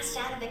be cast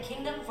out of the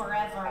kingdom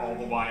forever. All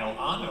the while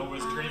Anna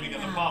was dreaming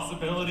of the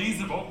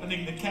possibilities of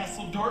opening the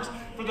castle doors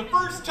for the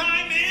first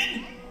time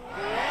in...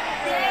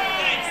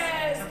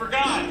 Yes! Thanks, I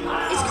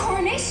forgot. It's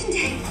Coronation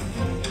Day.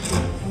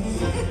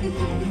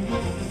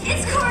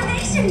 It's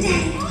Coronation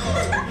Day.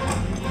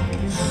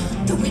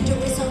 The window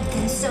is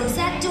open, so's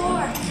that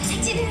door.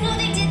 I didn't know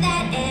they did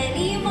that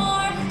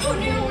anymore. Who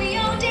knew we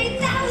owned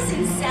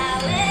 8,000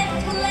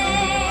 salad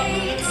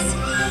plates?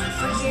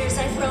 For years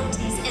I've roamed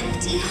these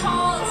empty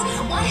halls.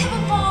 Why have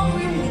a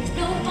ballroom with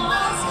no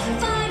balls?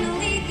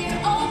 Finally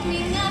they're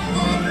opening up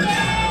the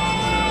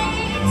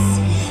gates.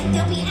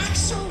 There'll be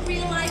actual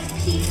real life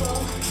people.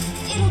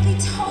 It'll be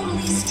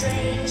totally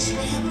strange.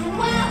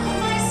 Wow,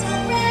 am I so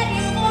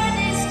ready for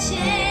this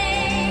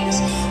change?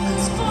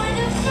 'Cause for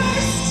the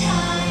first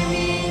time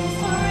in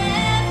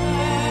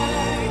forever,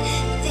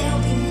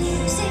 there'll be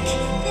music,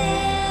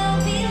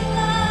 there'll be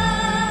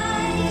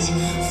light.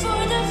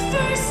 For the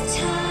first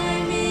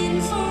time in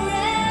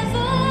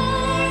forever,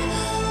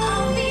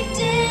 I'll be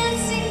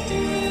dancing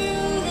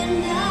through the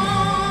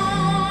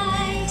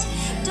night.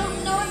 Don't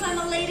know if I'm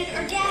elated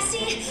or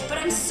gassy, but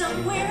I'm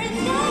somewhere in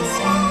that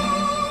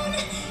zone.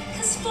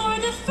 'Cause for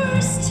the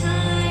first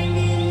time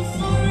in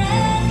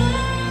forever,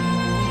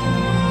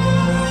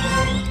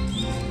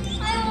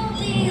 I won't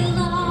be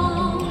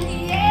alone.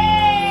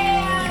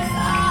 Yes!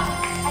 Oh,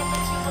 and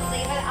would you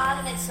believe it?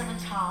 Anna met someone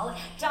tall,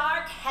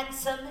 dark,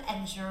 handsome, and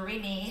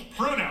dreamy.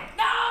 Bruno.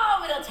 No,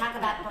 we don't talk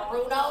about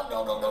Bruno.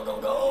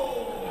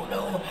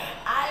 No.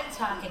 I'm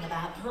talking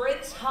about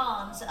Prince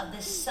Hans of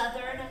the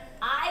Southern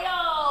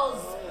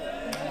Isles.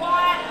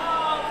 What?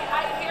 Oh,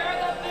 I hear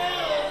the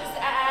boos,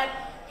 and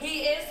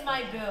he is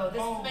my boo.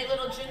 This is my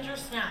little ginger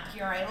snap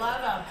here. I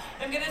love him.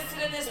 I'm gonna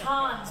sit in this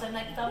Hans. I'm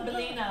like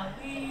Thumbelina.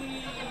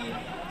 Wee.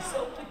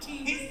 So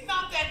petite. He's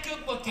not that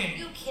good Are looking.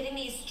 you kidding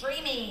me? He's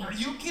dreamy. Are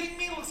you kidding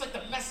me? Looks like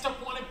the messed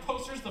up wanted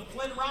posters of the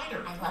Flynn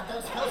Rider. I love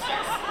those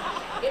posters.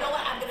 You know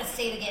what? I'm gonna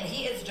say it again.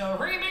 He is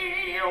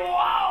dreamy.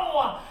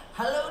 Whoa!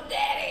 Hello,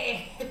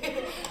 Daddy.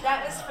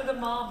 That was for the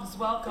moms.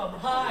 Welcome.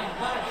 Hi.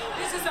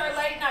 This is our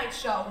late night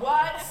show.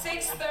 What?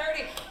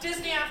 6:30.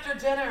 Disney after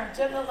dinner.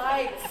 Dim the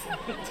lights.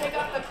 Take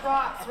off the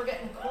Crocs. We're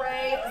getting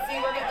crazy.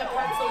 We're getting the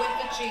pretzel with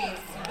the cheese,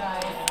 you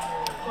guys.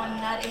 Going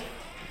nutty.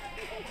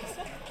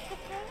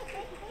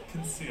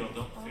 Conceal,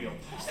 don't feel.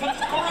 Since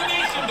it's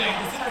Coronation Day,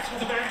 the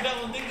citizens of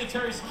Arendelle and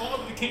dignitaries from all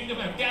over the kingdom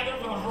have gathered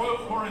for the royal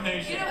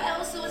coronation. You know,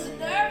 Elsa was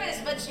nervous,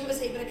 but she was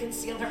able to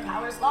conceal her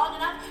powers long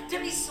enough to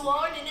be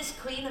sworn in as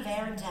Queen of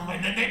Arendelle.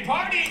 And then they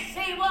party.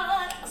 Say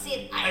what? I'll see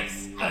it.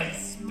 Ice,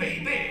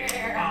 baby.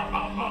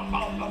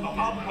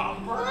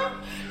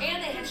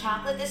 And they had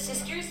chocolate, the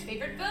sister's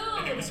favorite food.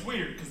 And it was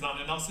weird, because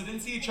Anna and Elsa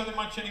didn't see each other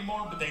much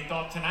anymore, but they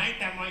thought tonight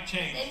that might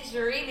change. And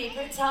dreamy,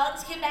 Prince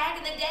Hans came back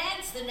in the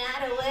dance the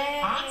night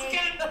away. Hans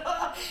again?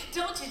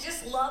 Don't you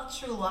just love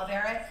true love,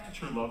 Eric?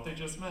 True love, they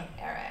just met.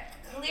 Eric,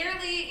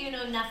 clearly you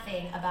know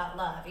nothing about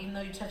love, even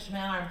though you touched my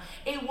arm.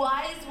 A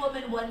wise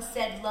woman once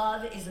said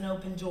love is an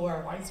open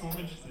door. Wise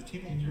woman, she's a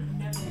teenager.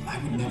 I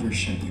would never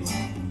shut you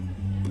out.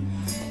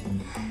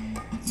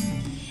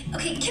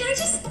 Okay, can I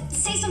just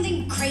say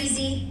something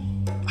crazy?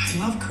 I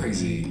love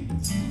crazy.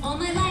 All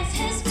my life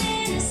has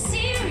been a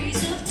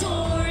series of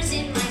doors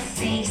in my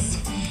face,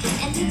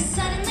 and then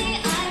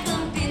suddenly I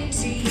bump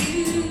into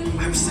you.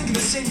 I was thinking the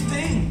same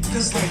thing,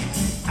 cause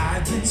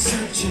I've been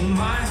searching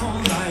my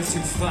whole life to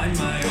find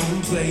my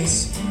own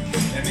place.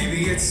 And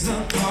maybe it's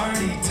the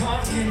party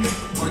talking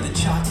or the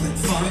chocolate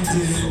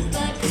fondue.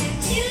 But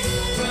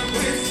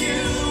with you,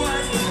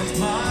 I found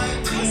my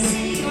I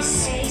see your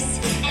face,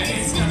 and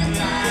it's nothing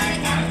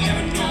like I've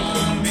ever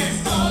known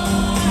before.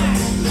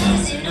 Love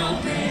is an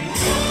open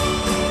door.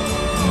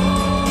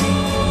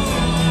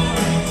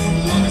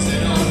 Love is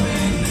an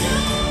open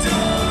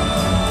door.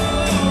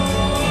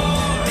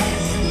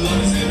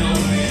 Love is an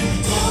open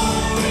door.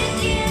 With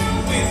you.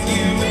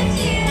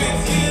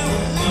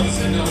 Love is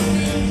an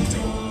open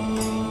door.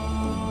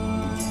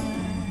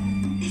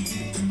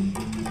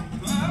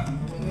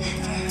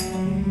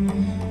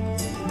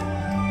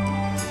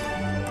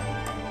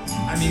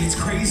 I mean, it's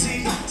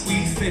crazy.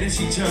 We finish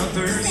each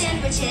other's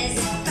Sandwiches.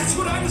 That's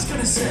what I was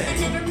gonna say. I've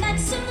never met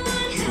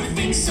someone who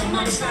thinks think so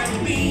much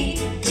like me.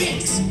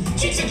 Jinx,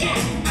 jinx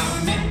again.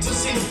 Our mental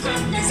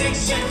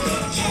synchronization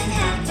can't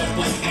have but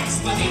one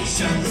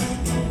explanation.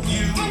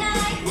 You and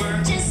I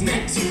were just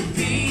meant to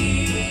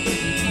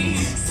be.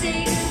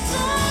 Say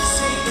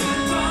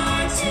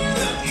goodbye to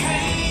the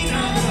pain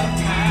of the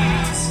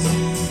past.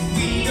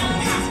 We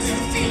don't have to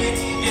feel it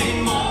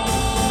anymore.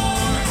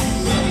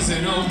 Love is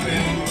an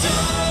open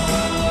door.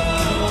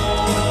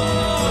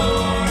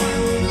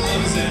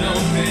 Love is an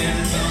open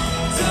door.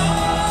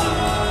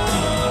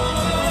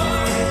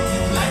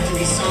 Life can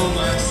be so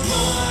much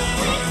more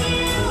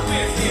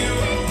with you.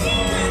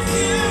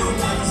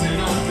 Love is an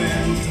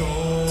open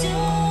door.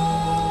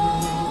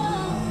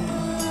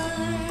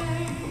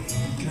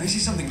 Can I see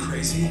something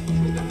crazy?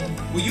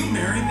 Will you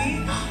marry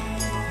me?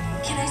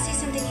 Can I say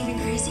something even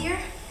crazier?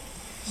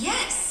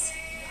 Yes!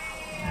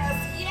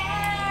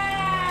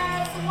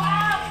 Yes!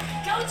 Wow!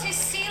 Don't you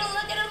see?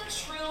 Look at him.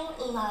 True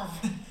love.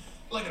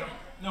 Look at him.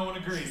 No one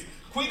agrees.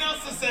 Queen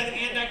Elsa said,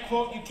 and I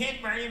quote, "You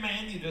can't marry a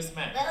man you just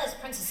met." Well, as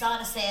Princess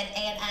Anna said,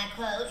 and I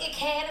quote, "You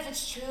can if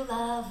it's true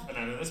love." But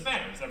none of this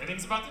matters.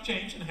 Everything's about to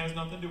change and has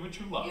nothing to do with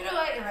true love. You know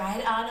what? You're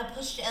right. Anna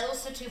pushed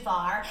Elsa too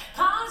far,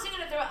 causing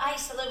her to throw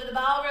ice all over the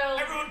ballroom.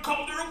 Everyone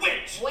called her a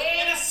witch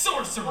and a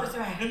sorcerer.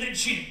 And then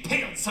she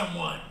impaled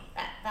someone.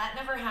 That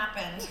never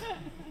happened.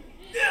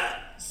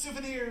 Yeah,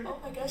 souvenir. Oh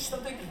my gosh,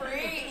 something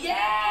free.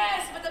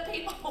 Yes, but the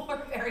people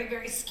were very,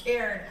 very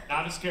scared.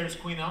 Not as scared as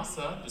Queen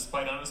Elsa.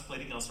 Despite Anna's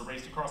pleading, Elsa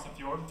raced across the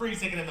fjord,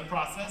 freezing it in the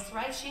process. That's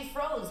right, she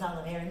froze all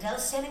of Arendelle,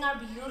 sending our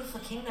beautiful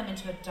kingdom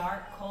into a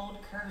dark,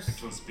 cold curse.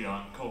 It was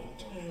beyond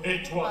cold.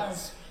 It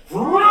was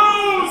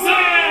frozen!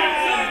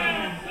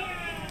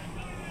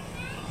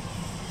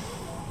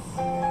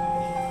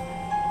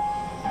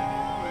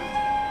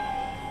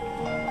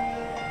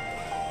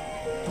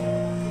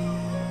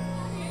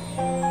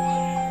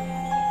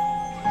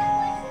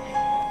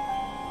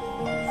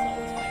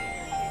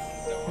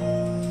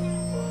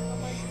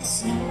 The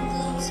snow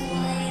glows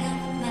white on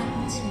the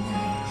mountain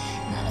tonight,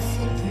 not a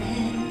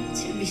footprint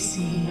to be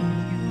seen.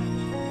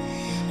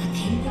 A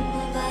kingdom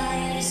of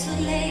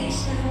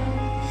isolation,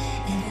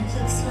 and it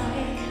looks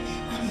like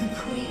I'm the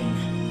queen.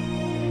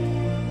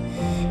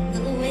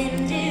 The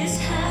wind is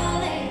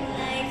howling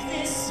like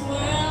this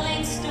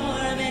swirling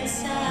storm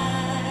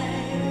inside.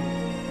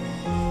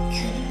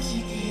 Couldn't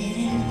keep it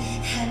in,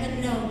 heaven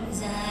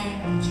knows I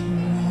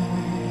tried.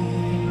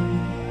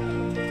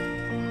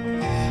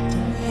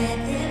 Don't let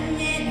them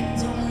in,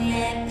 don't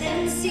let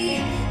them see.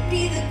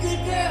 Be the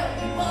good girl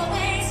you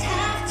always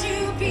have to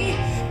be.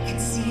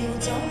 Conceal,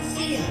 don't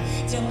feel,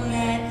 don't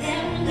let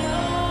them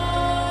know.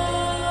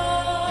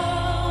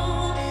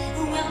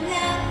 Well,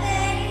 now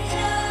they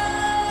know.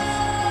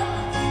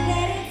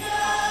 Let it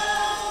go,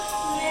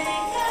 let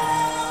it go.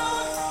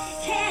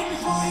 Can't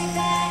hold it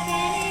back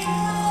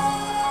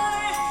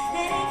anymore.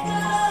 Let it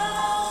go,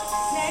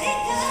 let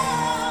it go.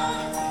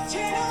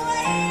 Turn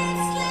away and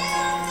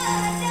slam the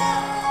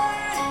door.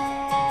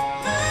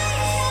 I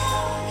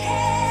don't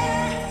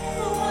care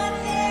what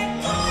they're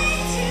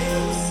going to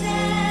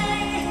say.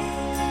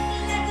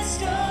 Let the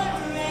storm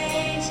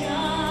rage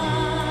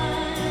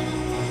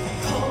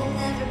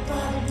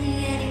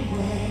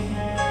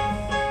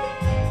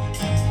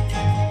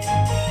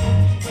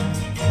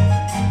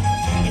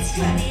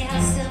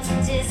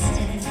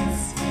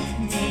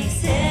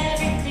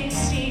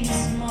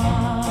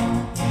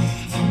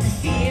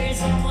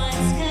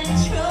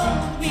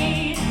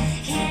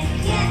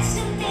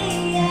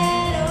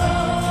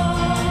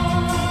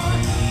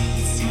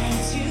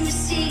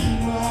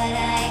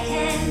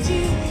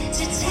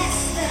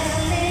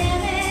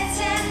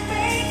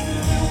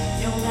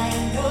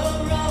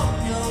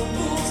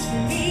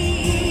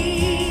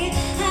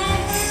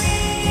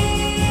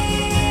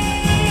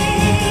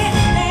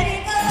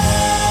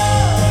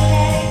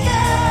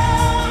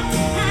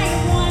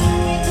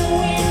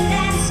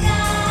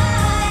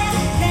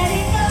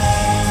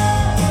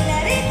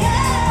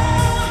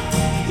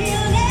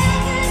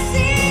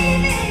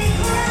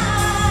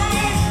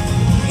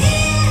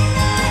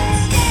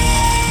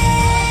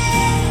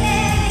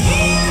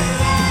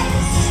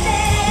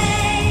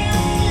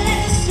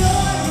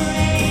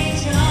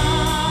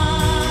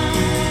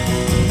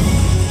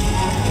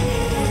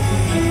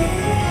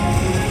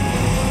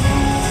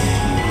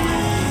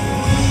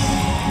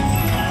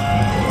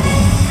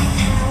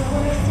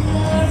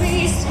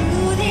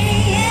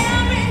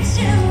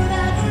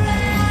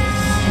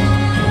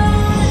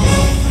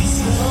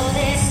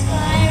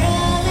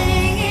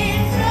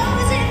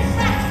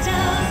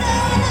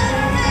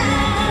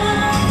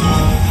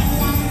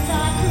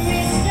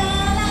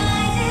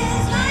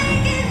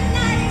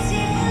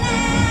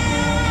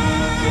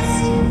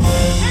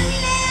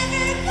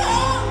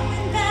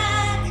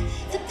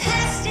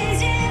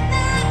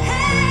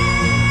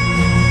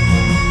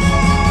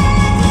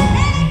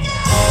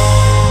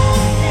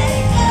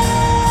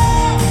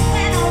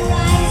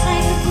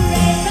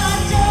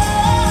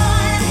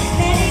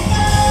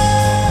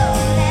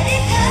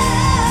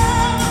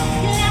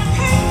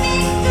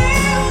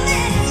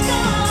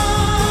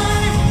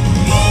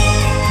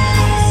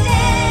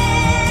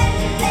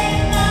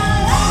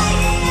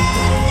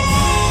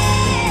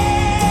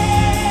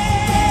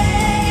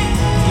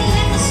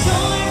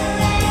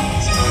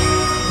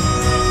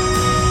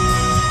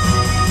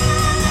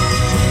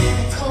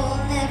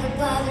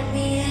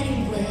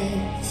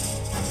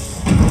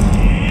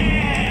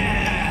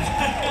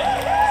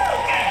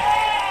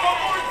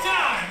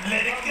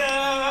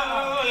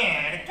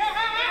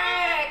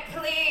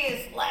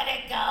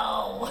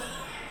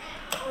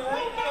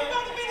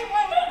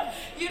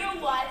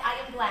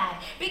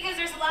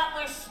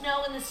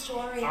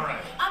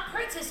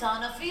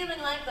Anna,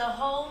 feeling like the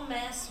whole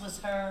mess was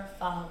her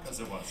fault. Because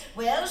it was.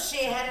 Well,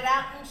 she headed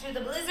out into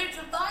the blizzard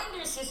to find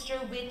her sister,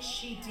 which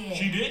she did.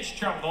 She did. She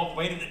traveled all the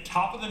way to the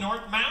top of the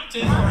North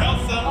Mountain, where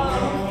Elsa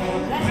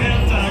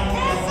built a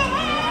castle.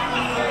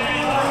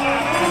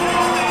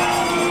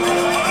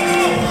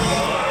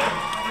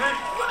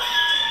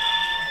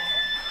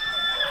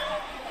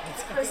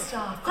 It's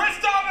Kristoff.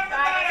 Kristoff,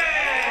 everybody!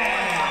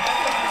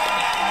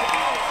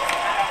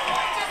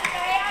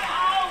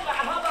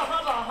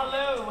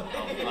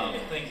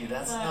 Thank you.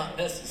 That's not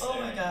necessary.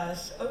 Oh my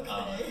gosh.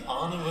 Okay.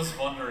 Anna was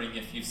wondering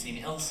if you've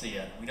seen Elsa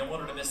yet. We don't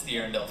want her to miss the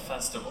Arendelle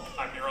Festival.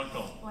 I'm your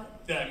uncle.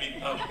 What? Yeah, I mean,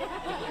 not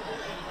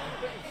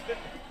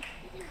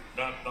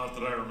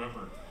that I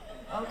remember.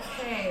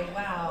 Okay,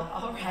 wow.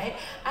 All right.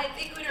 I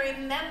think we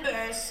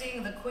remember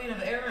seeing the Queen of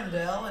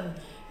Arendelle,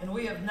 and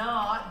we have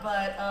not,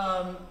 but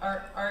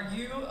are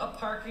you a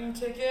parking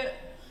ticket?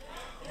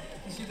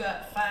 Because you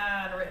got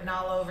fine written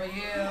all over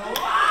you.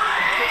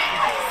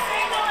 I'm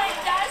single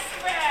and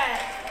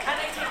desperate. And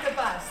I take the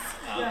bus.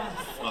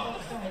 Well,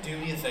 do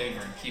me a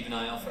favor and keep an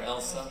eye out for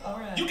Elsa. All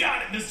right. You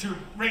got it, Mr.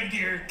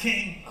 Reindeer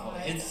King. Oh,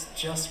 it's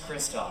just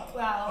Kristoff.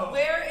 Wow.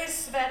 Where is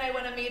Sven? I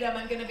want to meet him.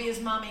 I'm going to be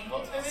his mommy.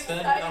 Well,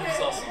 Sven comes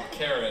off some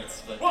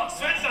carrots, but... Well,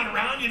 Sven's not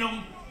around,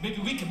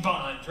 maybe we can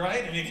bond,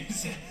 right? I mean,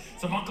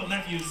 some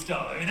uncle-nephew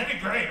stuff. I mean, that'd be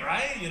great,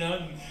 right?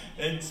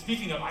 And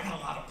speaking of, I got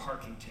a lot of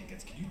parking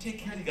tickets. Can you take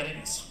care of it? You got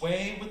any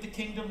sway with the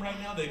kingdom right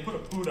now? They put a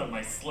boot on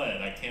my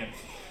sled. I can't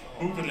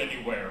move it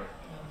anywhere.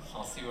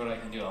 I'll see what I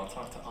can do. I'll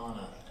talk to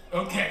Anna.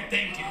 Okay,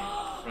 thank you.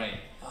 Right.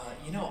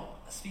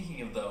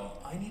 Speaking of though,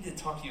 I need to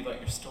talk to you about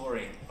your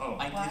story. Oh.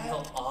 I did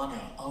help Anna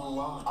a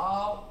lot.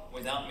 Oh.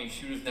 Without me,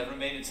 she would have never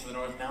made it to the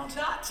North Mountain.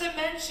 Not to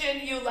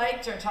mention you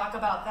liked her. Talk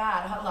about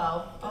that.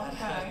 Hello. That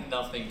had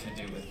nothing to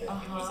do with it.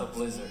 It was a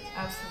blizzard.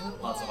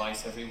 Absolutely. Lots of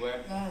ice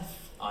everywhere. Yes.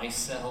 I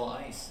sell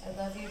ice. I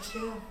love you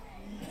too.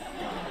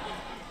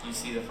 You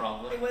see the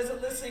problem? I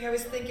wasn't listening. I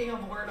was thinking of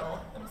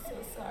Wordle. I'm so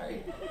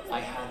sorry. I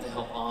had to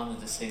help Anna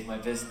to save my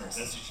business.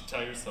 That's what you should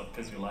tell yourself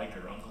because you like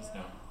her. Uncles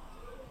know.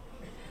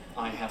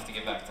 I have to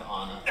get back to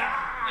Anna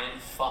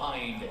and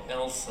find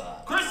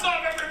Elsa.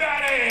 Kristoff,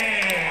 everybody!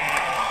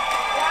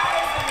 That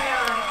is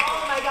American.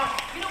 Oh my God.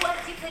 You know what?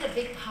 He played a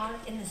big part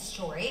in the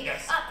story.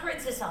 Yes.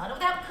 Princess Anna,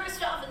 without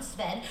Kristoff and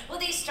Sven,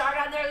 they start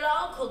on their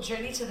long, cool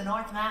journey to the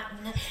North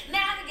Mountain.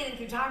 Now they're getting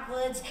through dark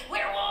woods.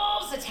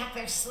 Werewolves attack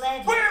their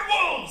sled.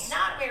 Werewolves!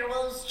 Not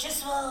werewolves,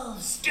 just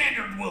wolves.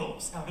 Standard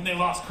wolves. And they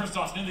lost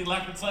Kristoff's newly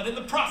lacquered sled in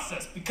the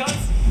process because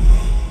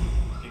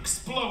it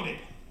exploded.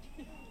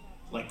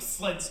 Like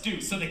sleds do,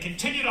 so they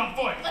continued on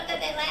foot. But then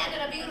they land in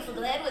a beautiful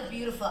glen with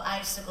beautiful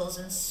icicles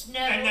and snow.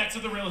 And that's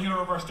where the real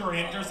hero of our story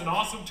enters, an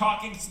awesome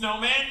talking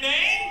snowman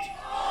named...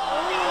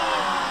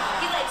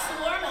 He likes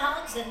warm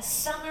hugs and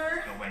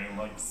summer. Nobody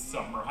likes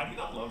summer. How do you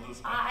not love this?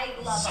 I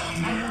love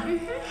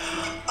it.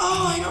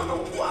 Oh, I don't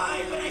know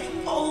why, but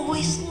I've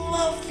always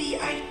loved the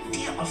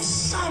idea of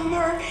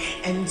summer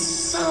and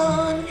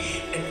sun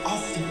and all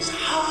things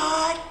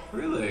hot.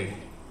 Really?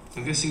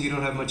 I'm guessing you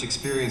don't have much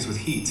experience with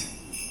heat.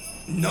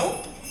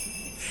 Nope.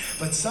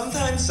 But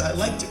sometimes I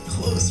like to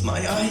close my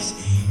eyes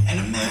and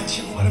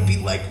imagine what it'd be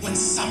like when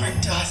summer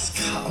does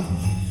come.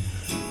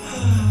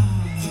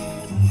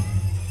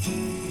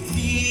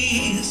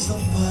 Bees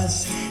will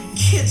buzz,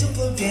 kids will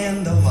blow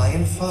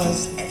dandelion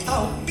fuzz, and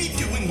I'll be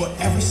doing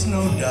whatever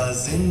snow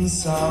does in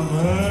summer.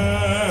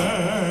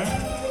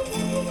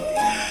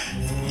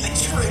 A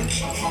drink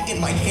in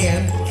my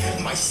hand,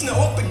 my snow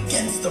up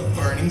against the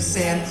burning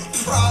sand,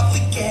 probably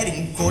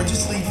getting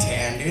gorgeously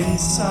tanned in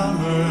summer.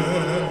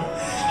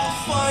 I'll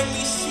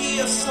finally see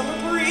a summer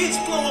breeze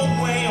blow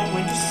away a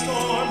winter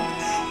storm,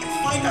 and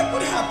find out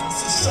what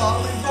happens to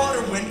solid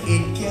water when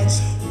it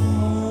gets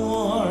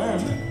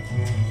warm.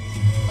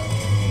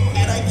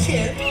 And I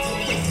can't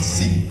wait to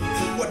see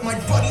what my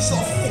buddies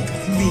all think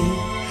of me.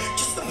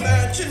 Just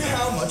imagine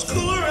how much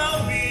cooler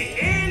I'll be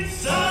in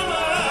summer.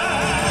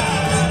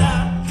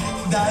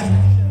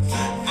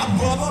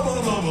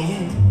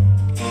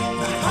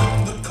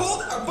 The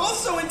cold are both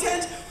so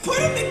intense, put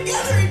them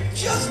together, it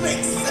just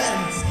makes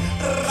sense.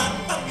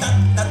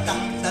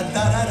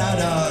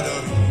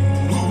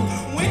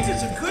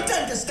 Winter's a good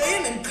time to stay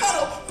in and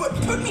cuddle, but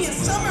put me in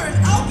summer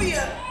and I'll be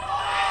a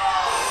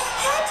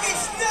happy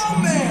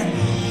snowman.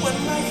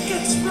 When life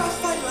gets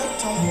rough, I like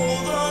to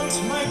hold on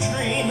to my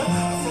dream of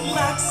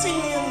relaxing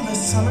in the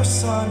summer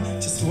sun,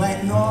 just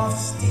letting off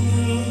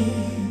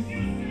steam.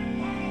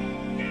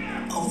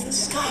 Oh, the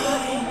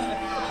sky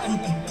will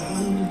be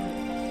blue,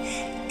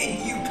 and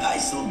you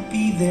guys will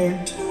be there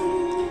too.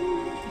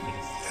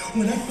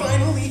 When I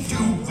finally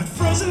do what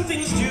frozen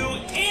things do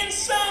in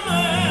summer.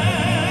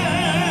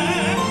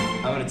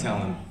 I'm gonna tell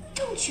him.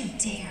 Don't you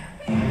dare.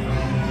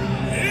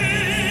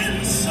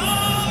 In summer.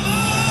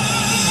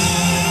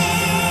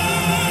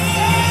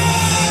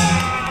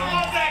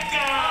 Love that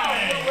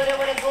guy! What a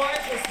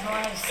gorgeous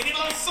voice. And he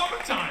loves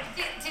summertime.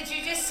 Did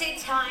you just say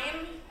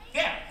time?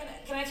 Yeah.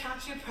 can I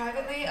talk to you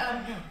privately?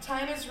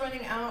 Time is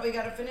running out. We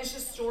gotta finish the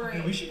story.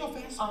 Okay, we should go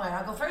fast. All right,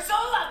 I'll go first.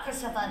 Olaf,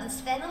 Christopher, and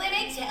Sven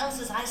living to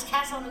Elsa's ice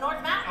castle on the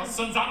North Mountain.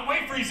 Elsa's on the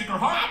way, freezing her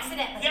heart.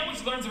 Accidentally. Yeah, when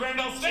she learns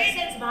Arendelle She State.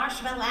 sends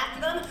Marshmallow after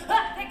them.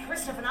 Then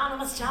Christopher and Anna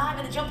must dive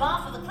and jump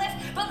off of the cliff.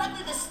 But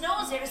luckily the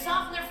snow's there to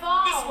soften their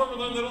fall. This is where we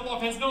learn that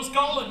Olaf has no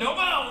skull and no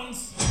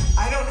bones.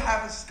 I don't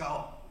have a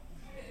skull.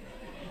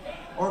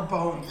 Or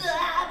bones.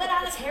 But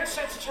Anna's hair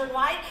starts to turn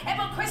white, and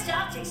when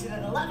Kristoff takes her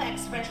to the Love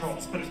Express.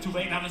 Trolls, but it's too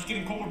late. Anna's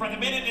getting colder by the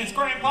minute, and his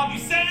grandpappy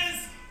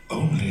says...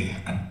 Only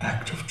an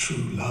act of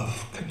true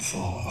love can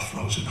thaw a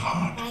frozen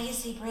heart. Why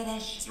is he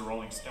British? He's a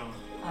Rolling Stone.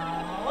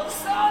 Oh,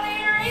 so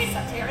there is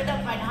a tearing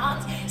up by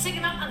Hans,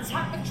 singing out on his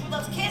harp with true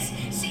love's kiss,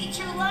 see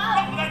true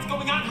love. Oh, that's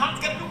going on. Hans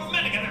got a group of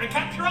men together to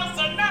capture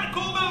Elsa. Not a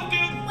cool move,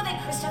 dude. Well, then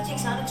Kristoff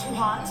takes Anna to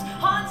Hans.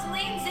 Hans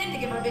leans in to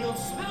give her a big old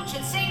smooch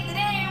and save the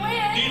day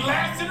when... He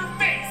laughs in her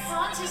face.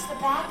 Hans is the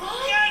bad guy?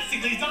 Yes,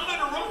 he leads Anna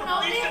in a room and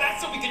reads to that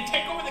so we can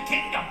take over the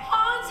kingdom.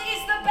 Hans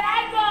is the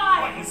bad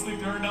guy! Why, you sleep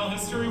to Arendelle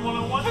History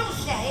 101?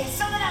 Touché.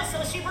 Someone else,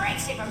 so she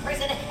breaks him from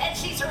prison, and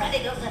she's ready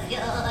to go to the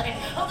fjord.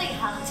 Only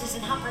Hans is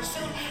in hot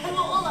pursuit, and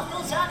while Olaf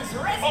goes on his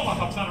rest... Olaf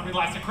helps Anna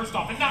realize that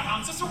Kristoff and not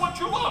Hans' sister want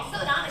true love. So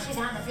Anna, she's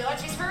on the fjord,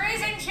 she's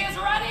freezing, she's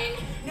running.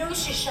 No,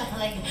 she's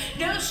shuffling.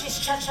 No, she's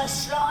cha-cha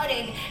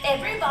sliding.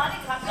 Everybody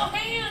clap your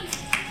hands.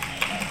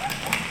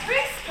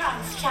 Chris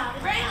comes, Charlie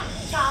Brown,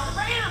 Charlie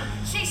Brown.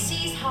 She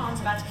sees Hans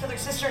about to kill her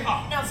sister.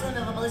 Now it's in the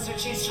middle of a blizzard,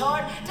 she's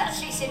torn. Does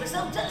she save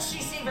herself? Does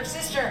she save her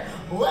sister?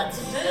 What to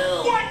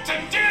do? What to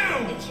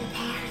do? It's your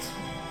part.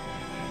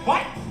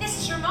 What? This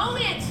is your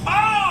moment.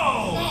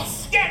 Oh!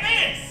 Yes. Get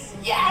this!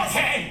 Yes.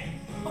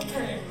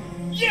 Okay.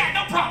 Yeah,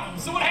 no problem.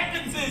 So what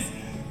happens is,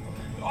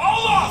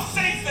 Olaf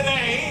saves the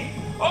day.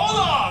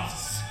 Olaf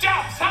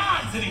stops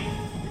Hans and he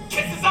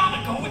kisses Anna.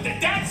 Go with it.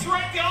 That's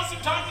right. The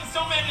awesome time when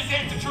some man is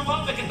after true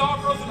love like a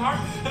dog grows in heart,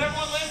 and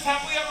everyone lives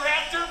happily ever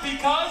after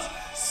because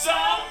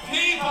some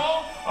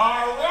people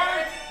are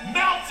worth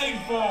melting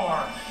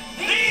for.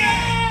 The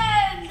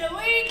end.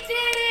 We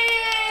did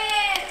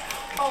it!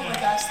 Oh my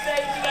gosh,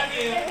 thank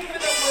you. Thank you for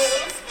the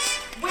moves.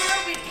 Where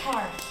are we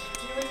parked?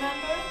 Do you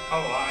remember? Oh,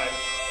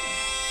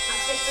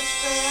 Take the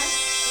train.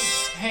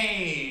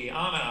 Hey,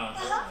 Anna.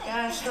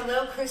 Hi. Gosh,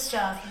 hello,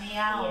 Kristoff.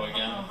 Meow. Hello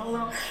again. Oh,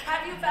 hello.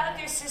 Have you found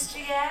your sister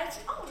yet?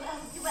 Oh,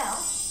 well, I'm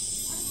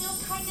still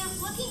kind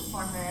of looking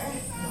for her.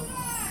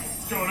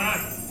 What's going on?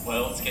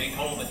 Well, it's getting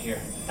cold in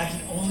here. That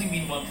can only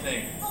mean one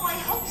thing. Oh, I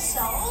hope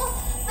so.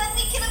 Then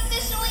we can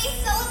officially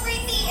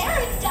celebrate the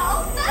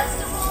Arendelle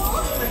Festival.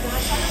 Oh my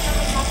gosh, I don't know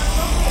what's happening.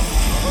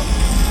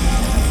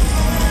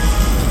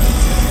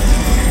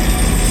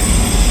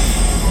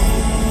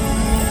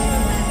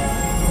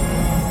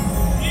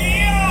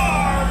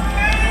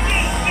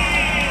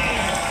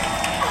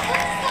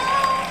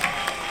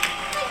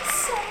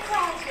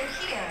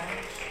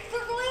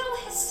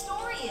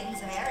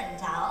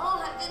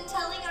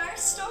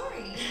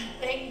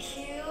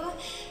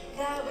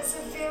 That was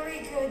a very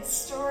good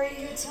story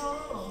you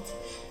told,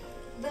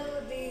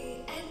 though the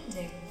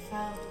ending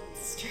felt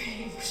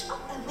strange.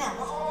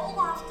 Well,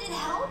 Olaf did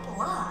help a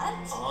lot.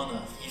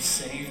 Anna, you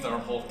saved our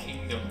whole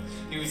kingdom.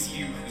 It was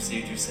you who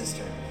saved your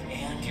sister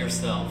and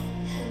yourself.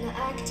 An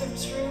act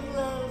of true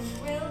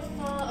love will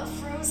thaw a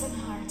frozen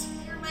heart.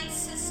 You're my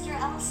sister,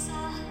 Elsa.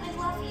 I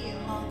love you.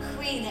 Oh,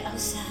 Queen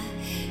Elsa.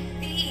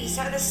 These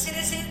are the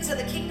citizens of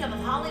the Kingdom of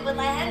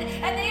Hollywoodland,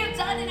 and they have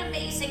done an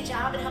amazing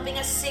job in helping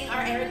us sing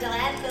our Arendelle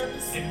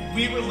anthems. And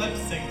we were lip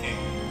syncing.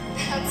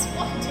 That's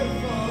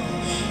wonderful.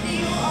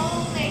 You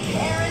all make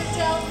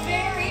Arendelle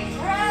very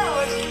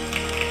proud.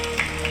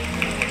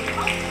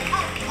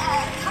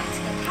 Come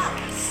to the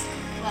palace.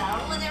 Well,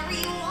 whenever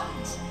you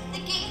want. The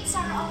gates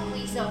are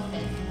always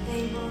open.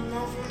 They will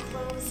never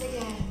close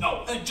again.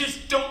 Oh,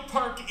 just don't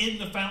park in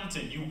the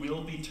fountain. You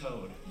will be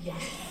towed. Yes.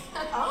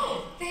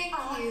 Oh, thank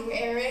you,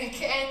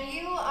 Eric, and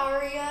you,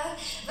 Aria,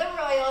 the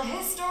royal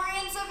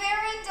historians of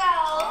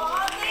Arendelle.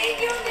 Oh,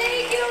 thank you.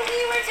 We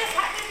were just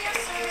happy to be of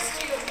service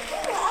to you.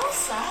 Oh,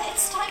 Elsa,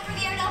 it's time for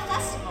the Arendelle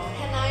Festival.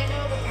 And I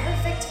know the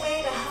perfect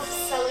way to help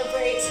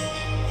celebrate.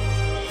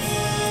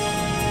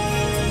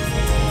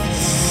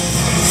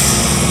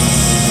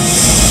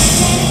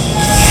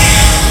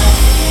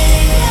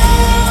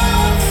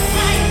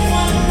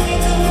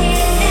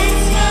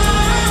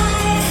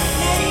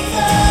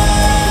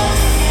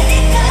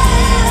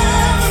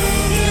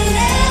 You'll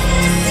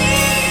never see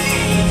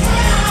me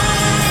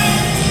cry.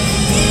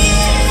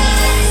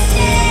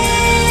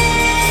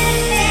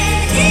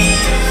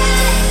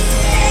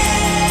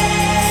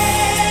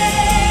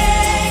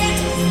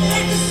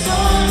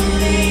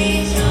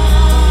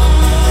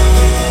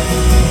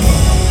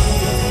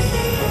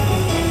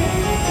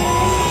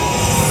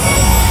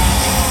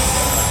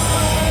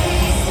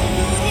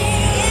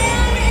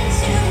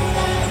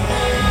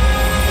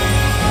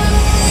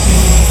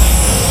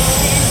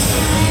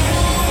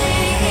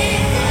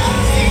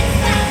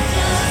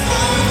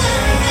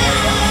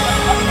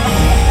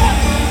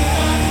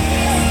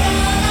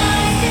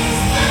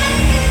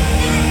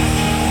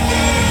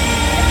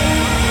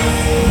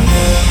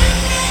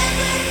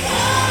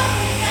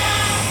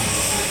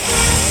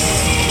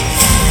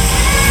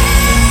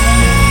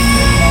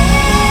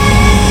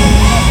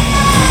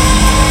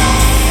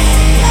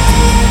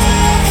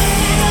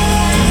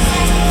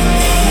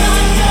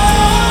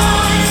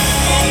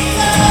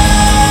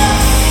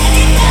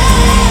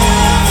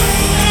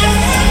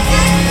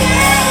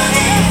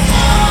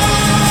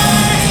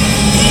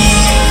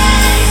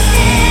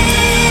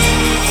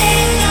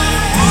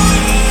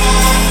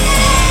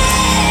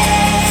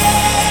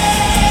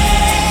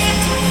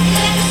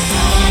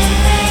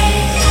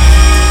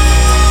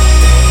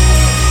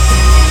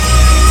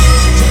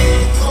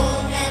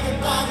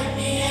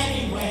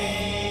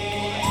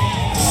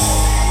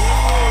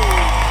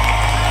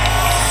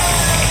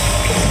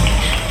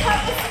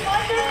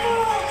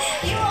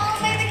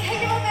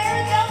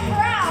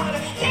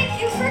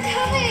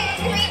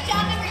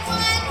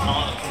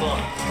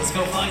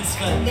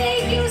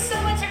 Thank you so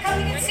much for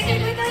coming and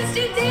singing with us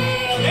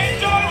today.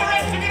 Enjoy the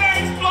rest of your day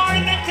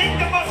exploring the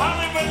kingdom of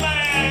Hollywoodland.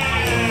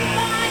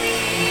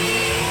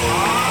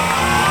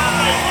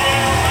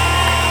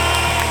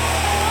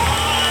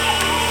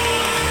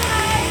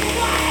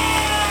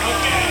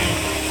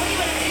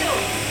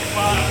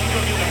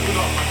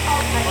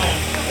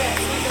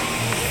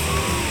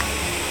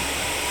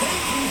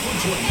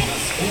 Joining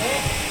us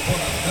for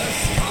the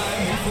first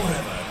time in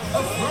forever,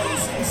 a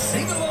Frozen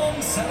sing-along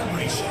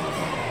celebration.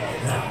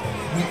 Now,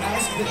 we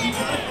ask that you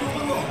collect your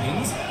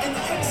belongings and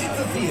exit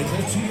the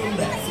theater to your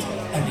left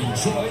and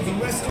enjoy the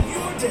rest of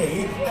your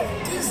day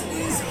at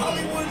Disney's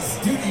Hollywood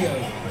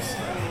Studios.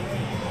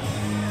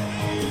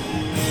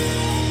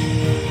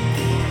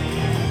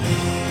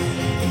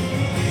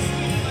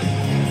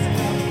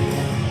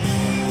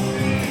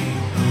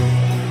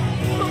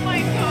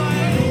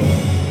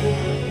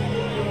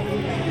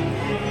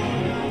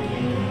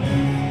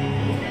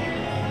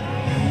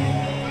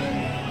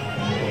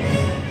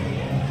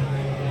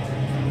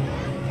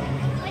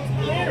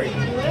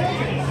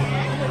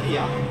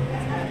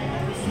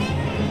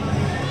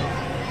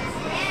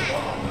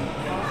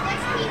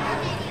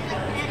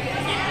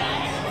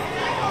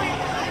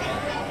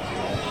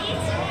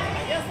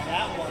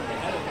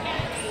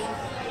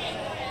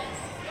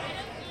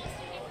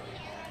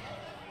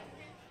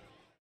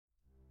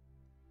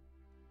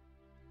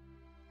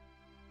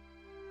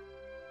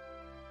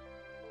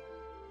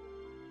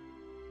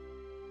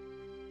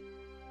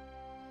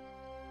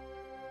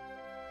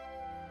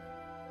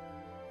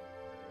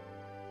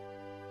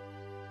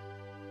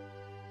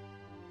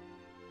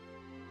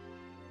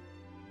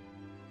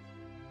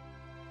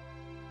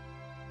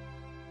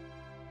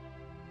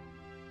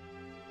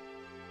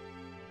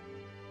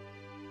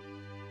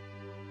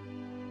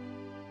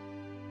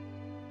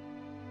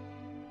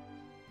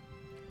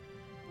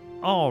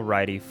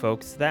 Alrighty,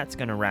 folks, that's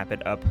going to wrap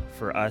it up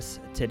for us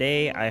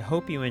today. I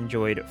hope you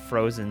enjoyed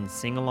Frozen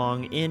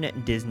Sing-Along in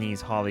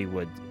Disney's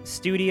Hollywood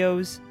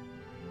Studios.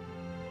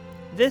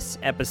 This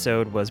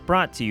episode was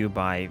brought to you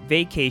by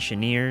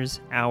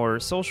Vacationeers, our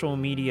social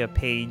media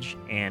page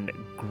and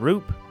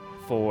group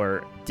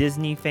for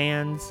Disney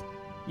fans.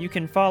 You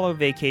can follow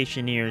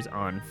Vacationeers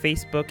on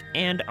Facebook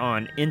and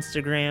on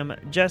Instagram.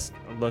 Just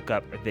look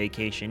up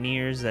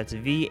Vacationeers. That's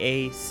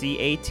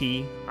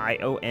VACATIONEERZ.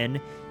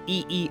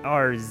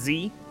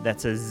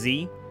 That's a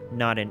Z,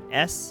 not an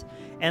S.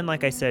 And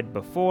like I said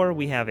before,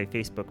 we have a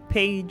Facebook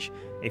page,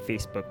 a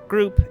Facebook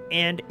group,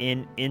 and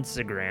an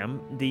Instagram.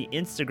 The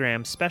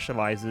Instagram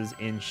specializes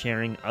in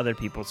sharing other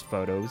people's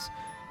photos.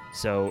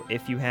 So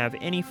if you have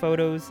any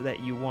photos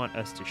that you want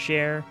us to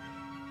share,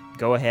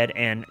 go ahead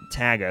and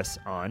tag us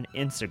on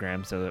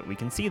Instagram so that we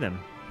can see them.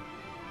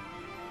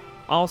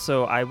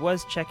 Also, I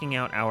was checking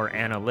out our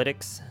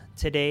analytics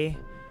today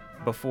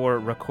before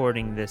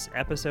recording this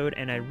episode,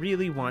 and I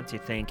really want to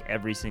thank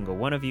every single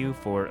one of you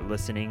for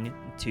listening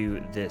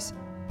to this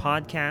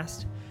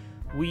podcast.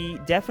 We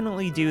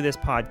definitely do this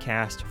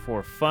podcast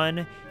for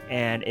fun,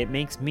 and it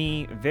makes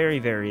me very,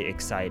 very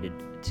excited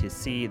to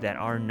see that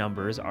our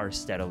numbers are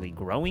steadily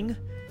growing.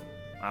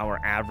 Our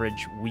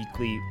average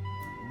weekly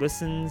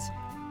listens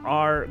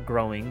are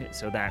growing,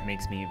 so that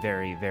makes me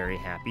very, very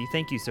happy.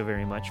 Thank you so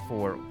very much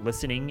for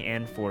listening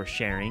and for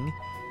sharing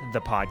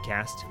the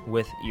podcast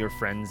with your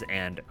friends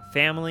and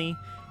family.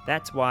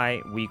 That's why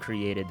we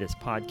created this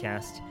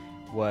podcast,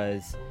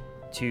 was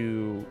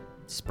to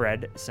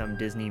spread some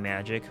Disney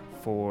magic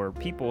for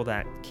people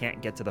that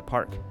can't get to the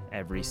park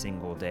every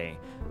single day.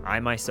 I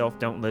myself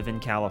don't live in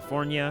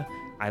California.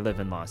 I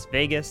live in Las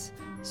Vegas,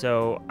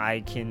 so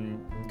I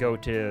can go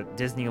to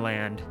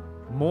Disneyland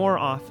more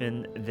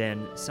often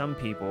than some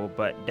people,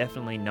 but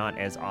definitely not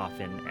as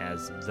often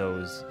as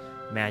those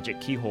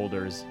magic key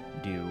holders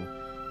do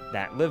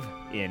that live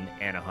in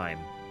Anaheim.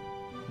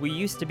 We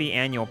used to be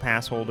annual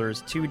pass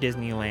holders to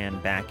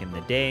Disneyland back in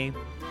the day,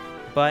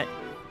 but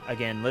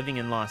again, living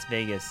in Las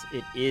Vegas,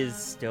 it is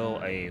still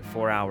a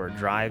 4-hour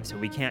drive, so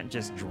we can't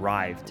just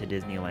drive to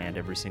Disneyland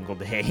every single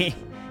day.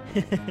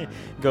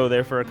 Go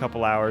there for a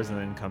couple hours and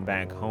then come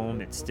back home.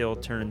 It still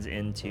turns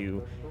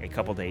into a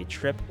couple-day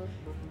trip.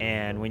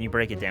 And when you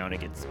break it down,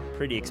 it gets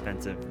pretty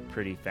expensive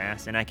pretty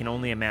fast. And I can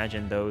only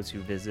imagine those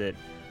who visit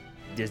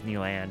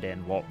Disneyland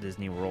and Walt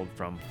Disney World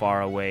from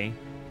far away.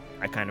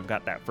 I kind of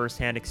got that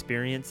firsthand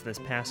experience this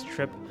past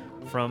trip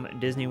from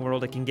Disney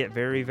World. It can get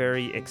very,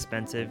 very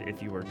expensive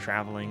if you are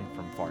traveling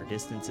from far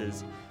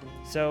distances.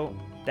 So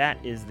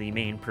that is the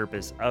main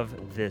purpose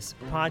of this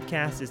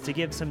podcast, is to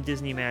give some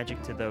Disney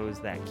magic to those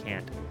that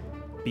can't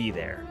be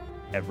there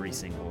every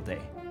single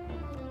day.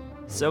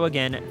 So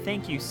again,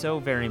 thank you so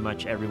very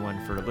much,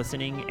 everyone, for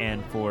listening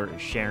and for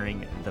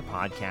sharing the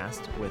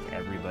podcast with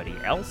everybody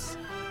else.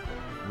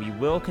 We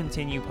will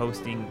continue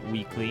posting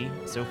weekly.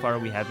 So far,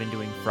 we have been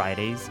doing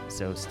Fridays,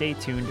 so stay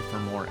tuned for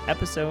more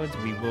episodes.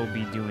 We will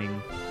be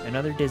doing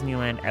another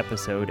Disneyland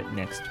episode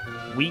next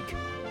week.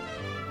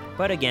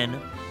 But again,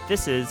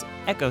 this is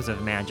Echoes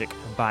of Magic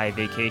by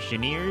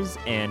Vacationeers,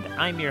 and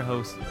I'm your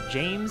host,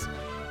 James,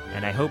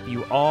 and I hope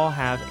you all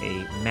have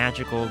a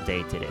magical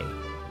day today.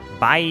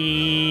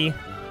 Bye!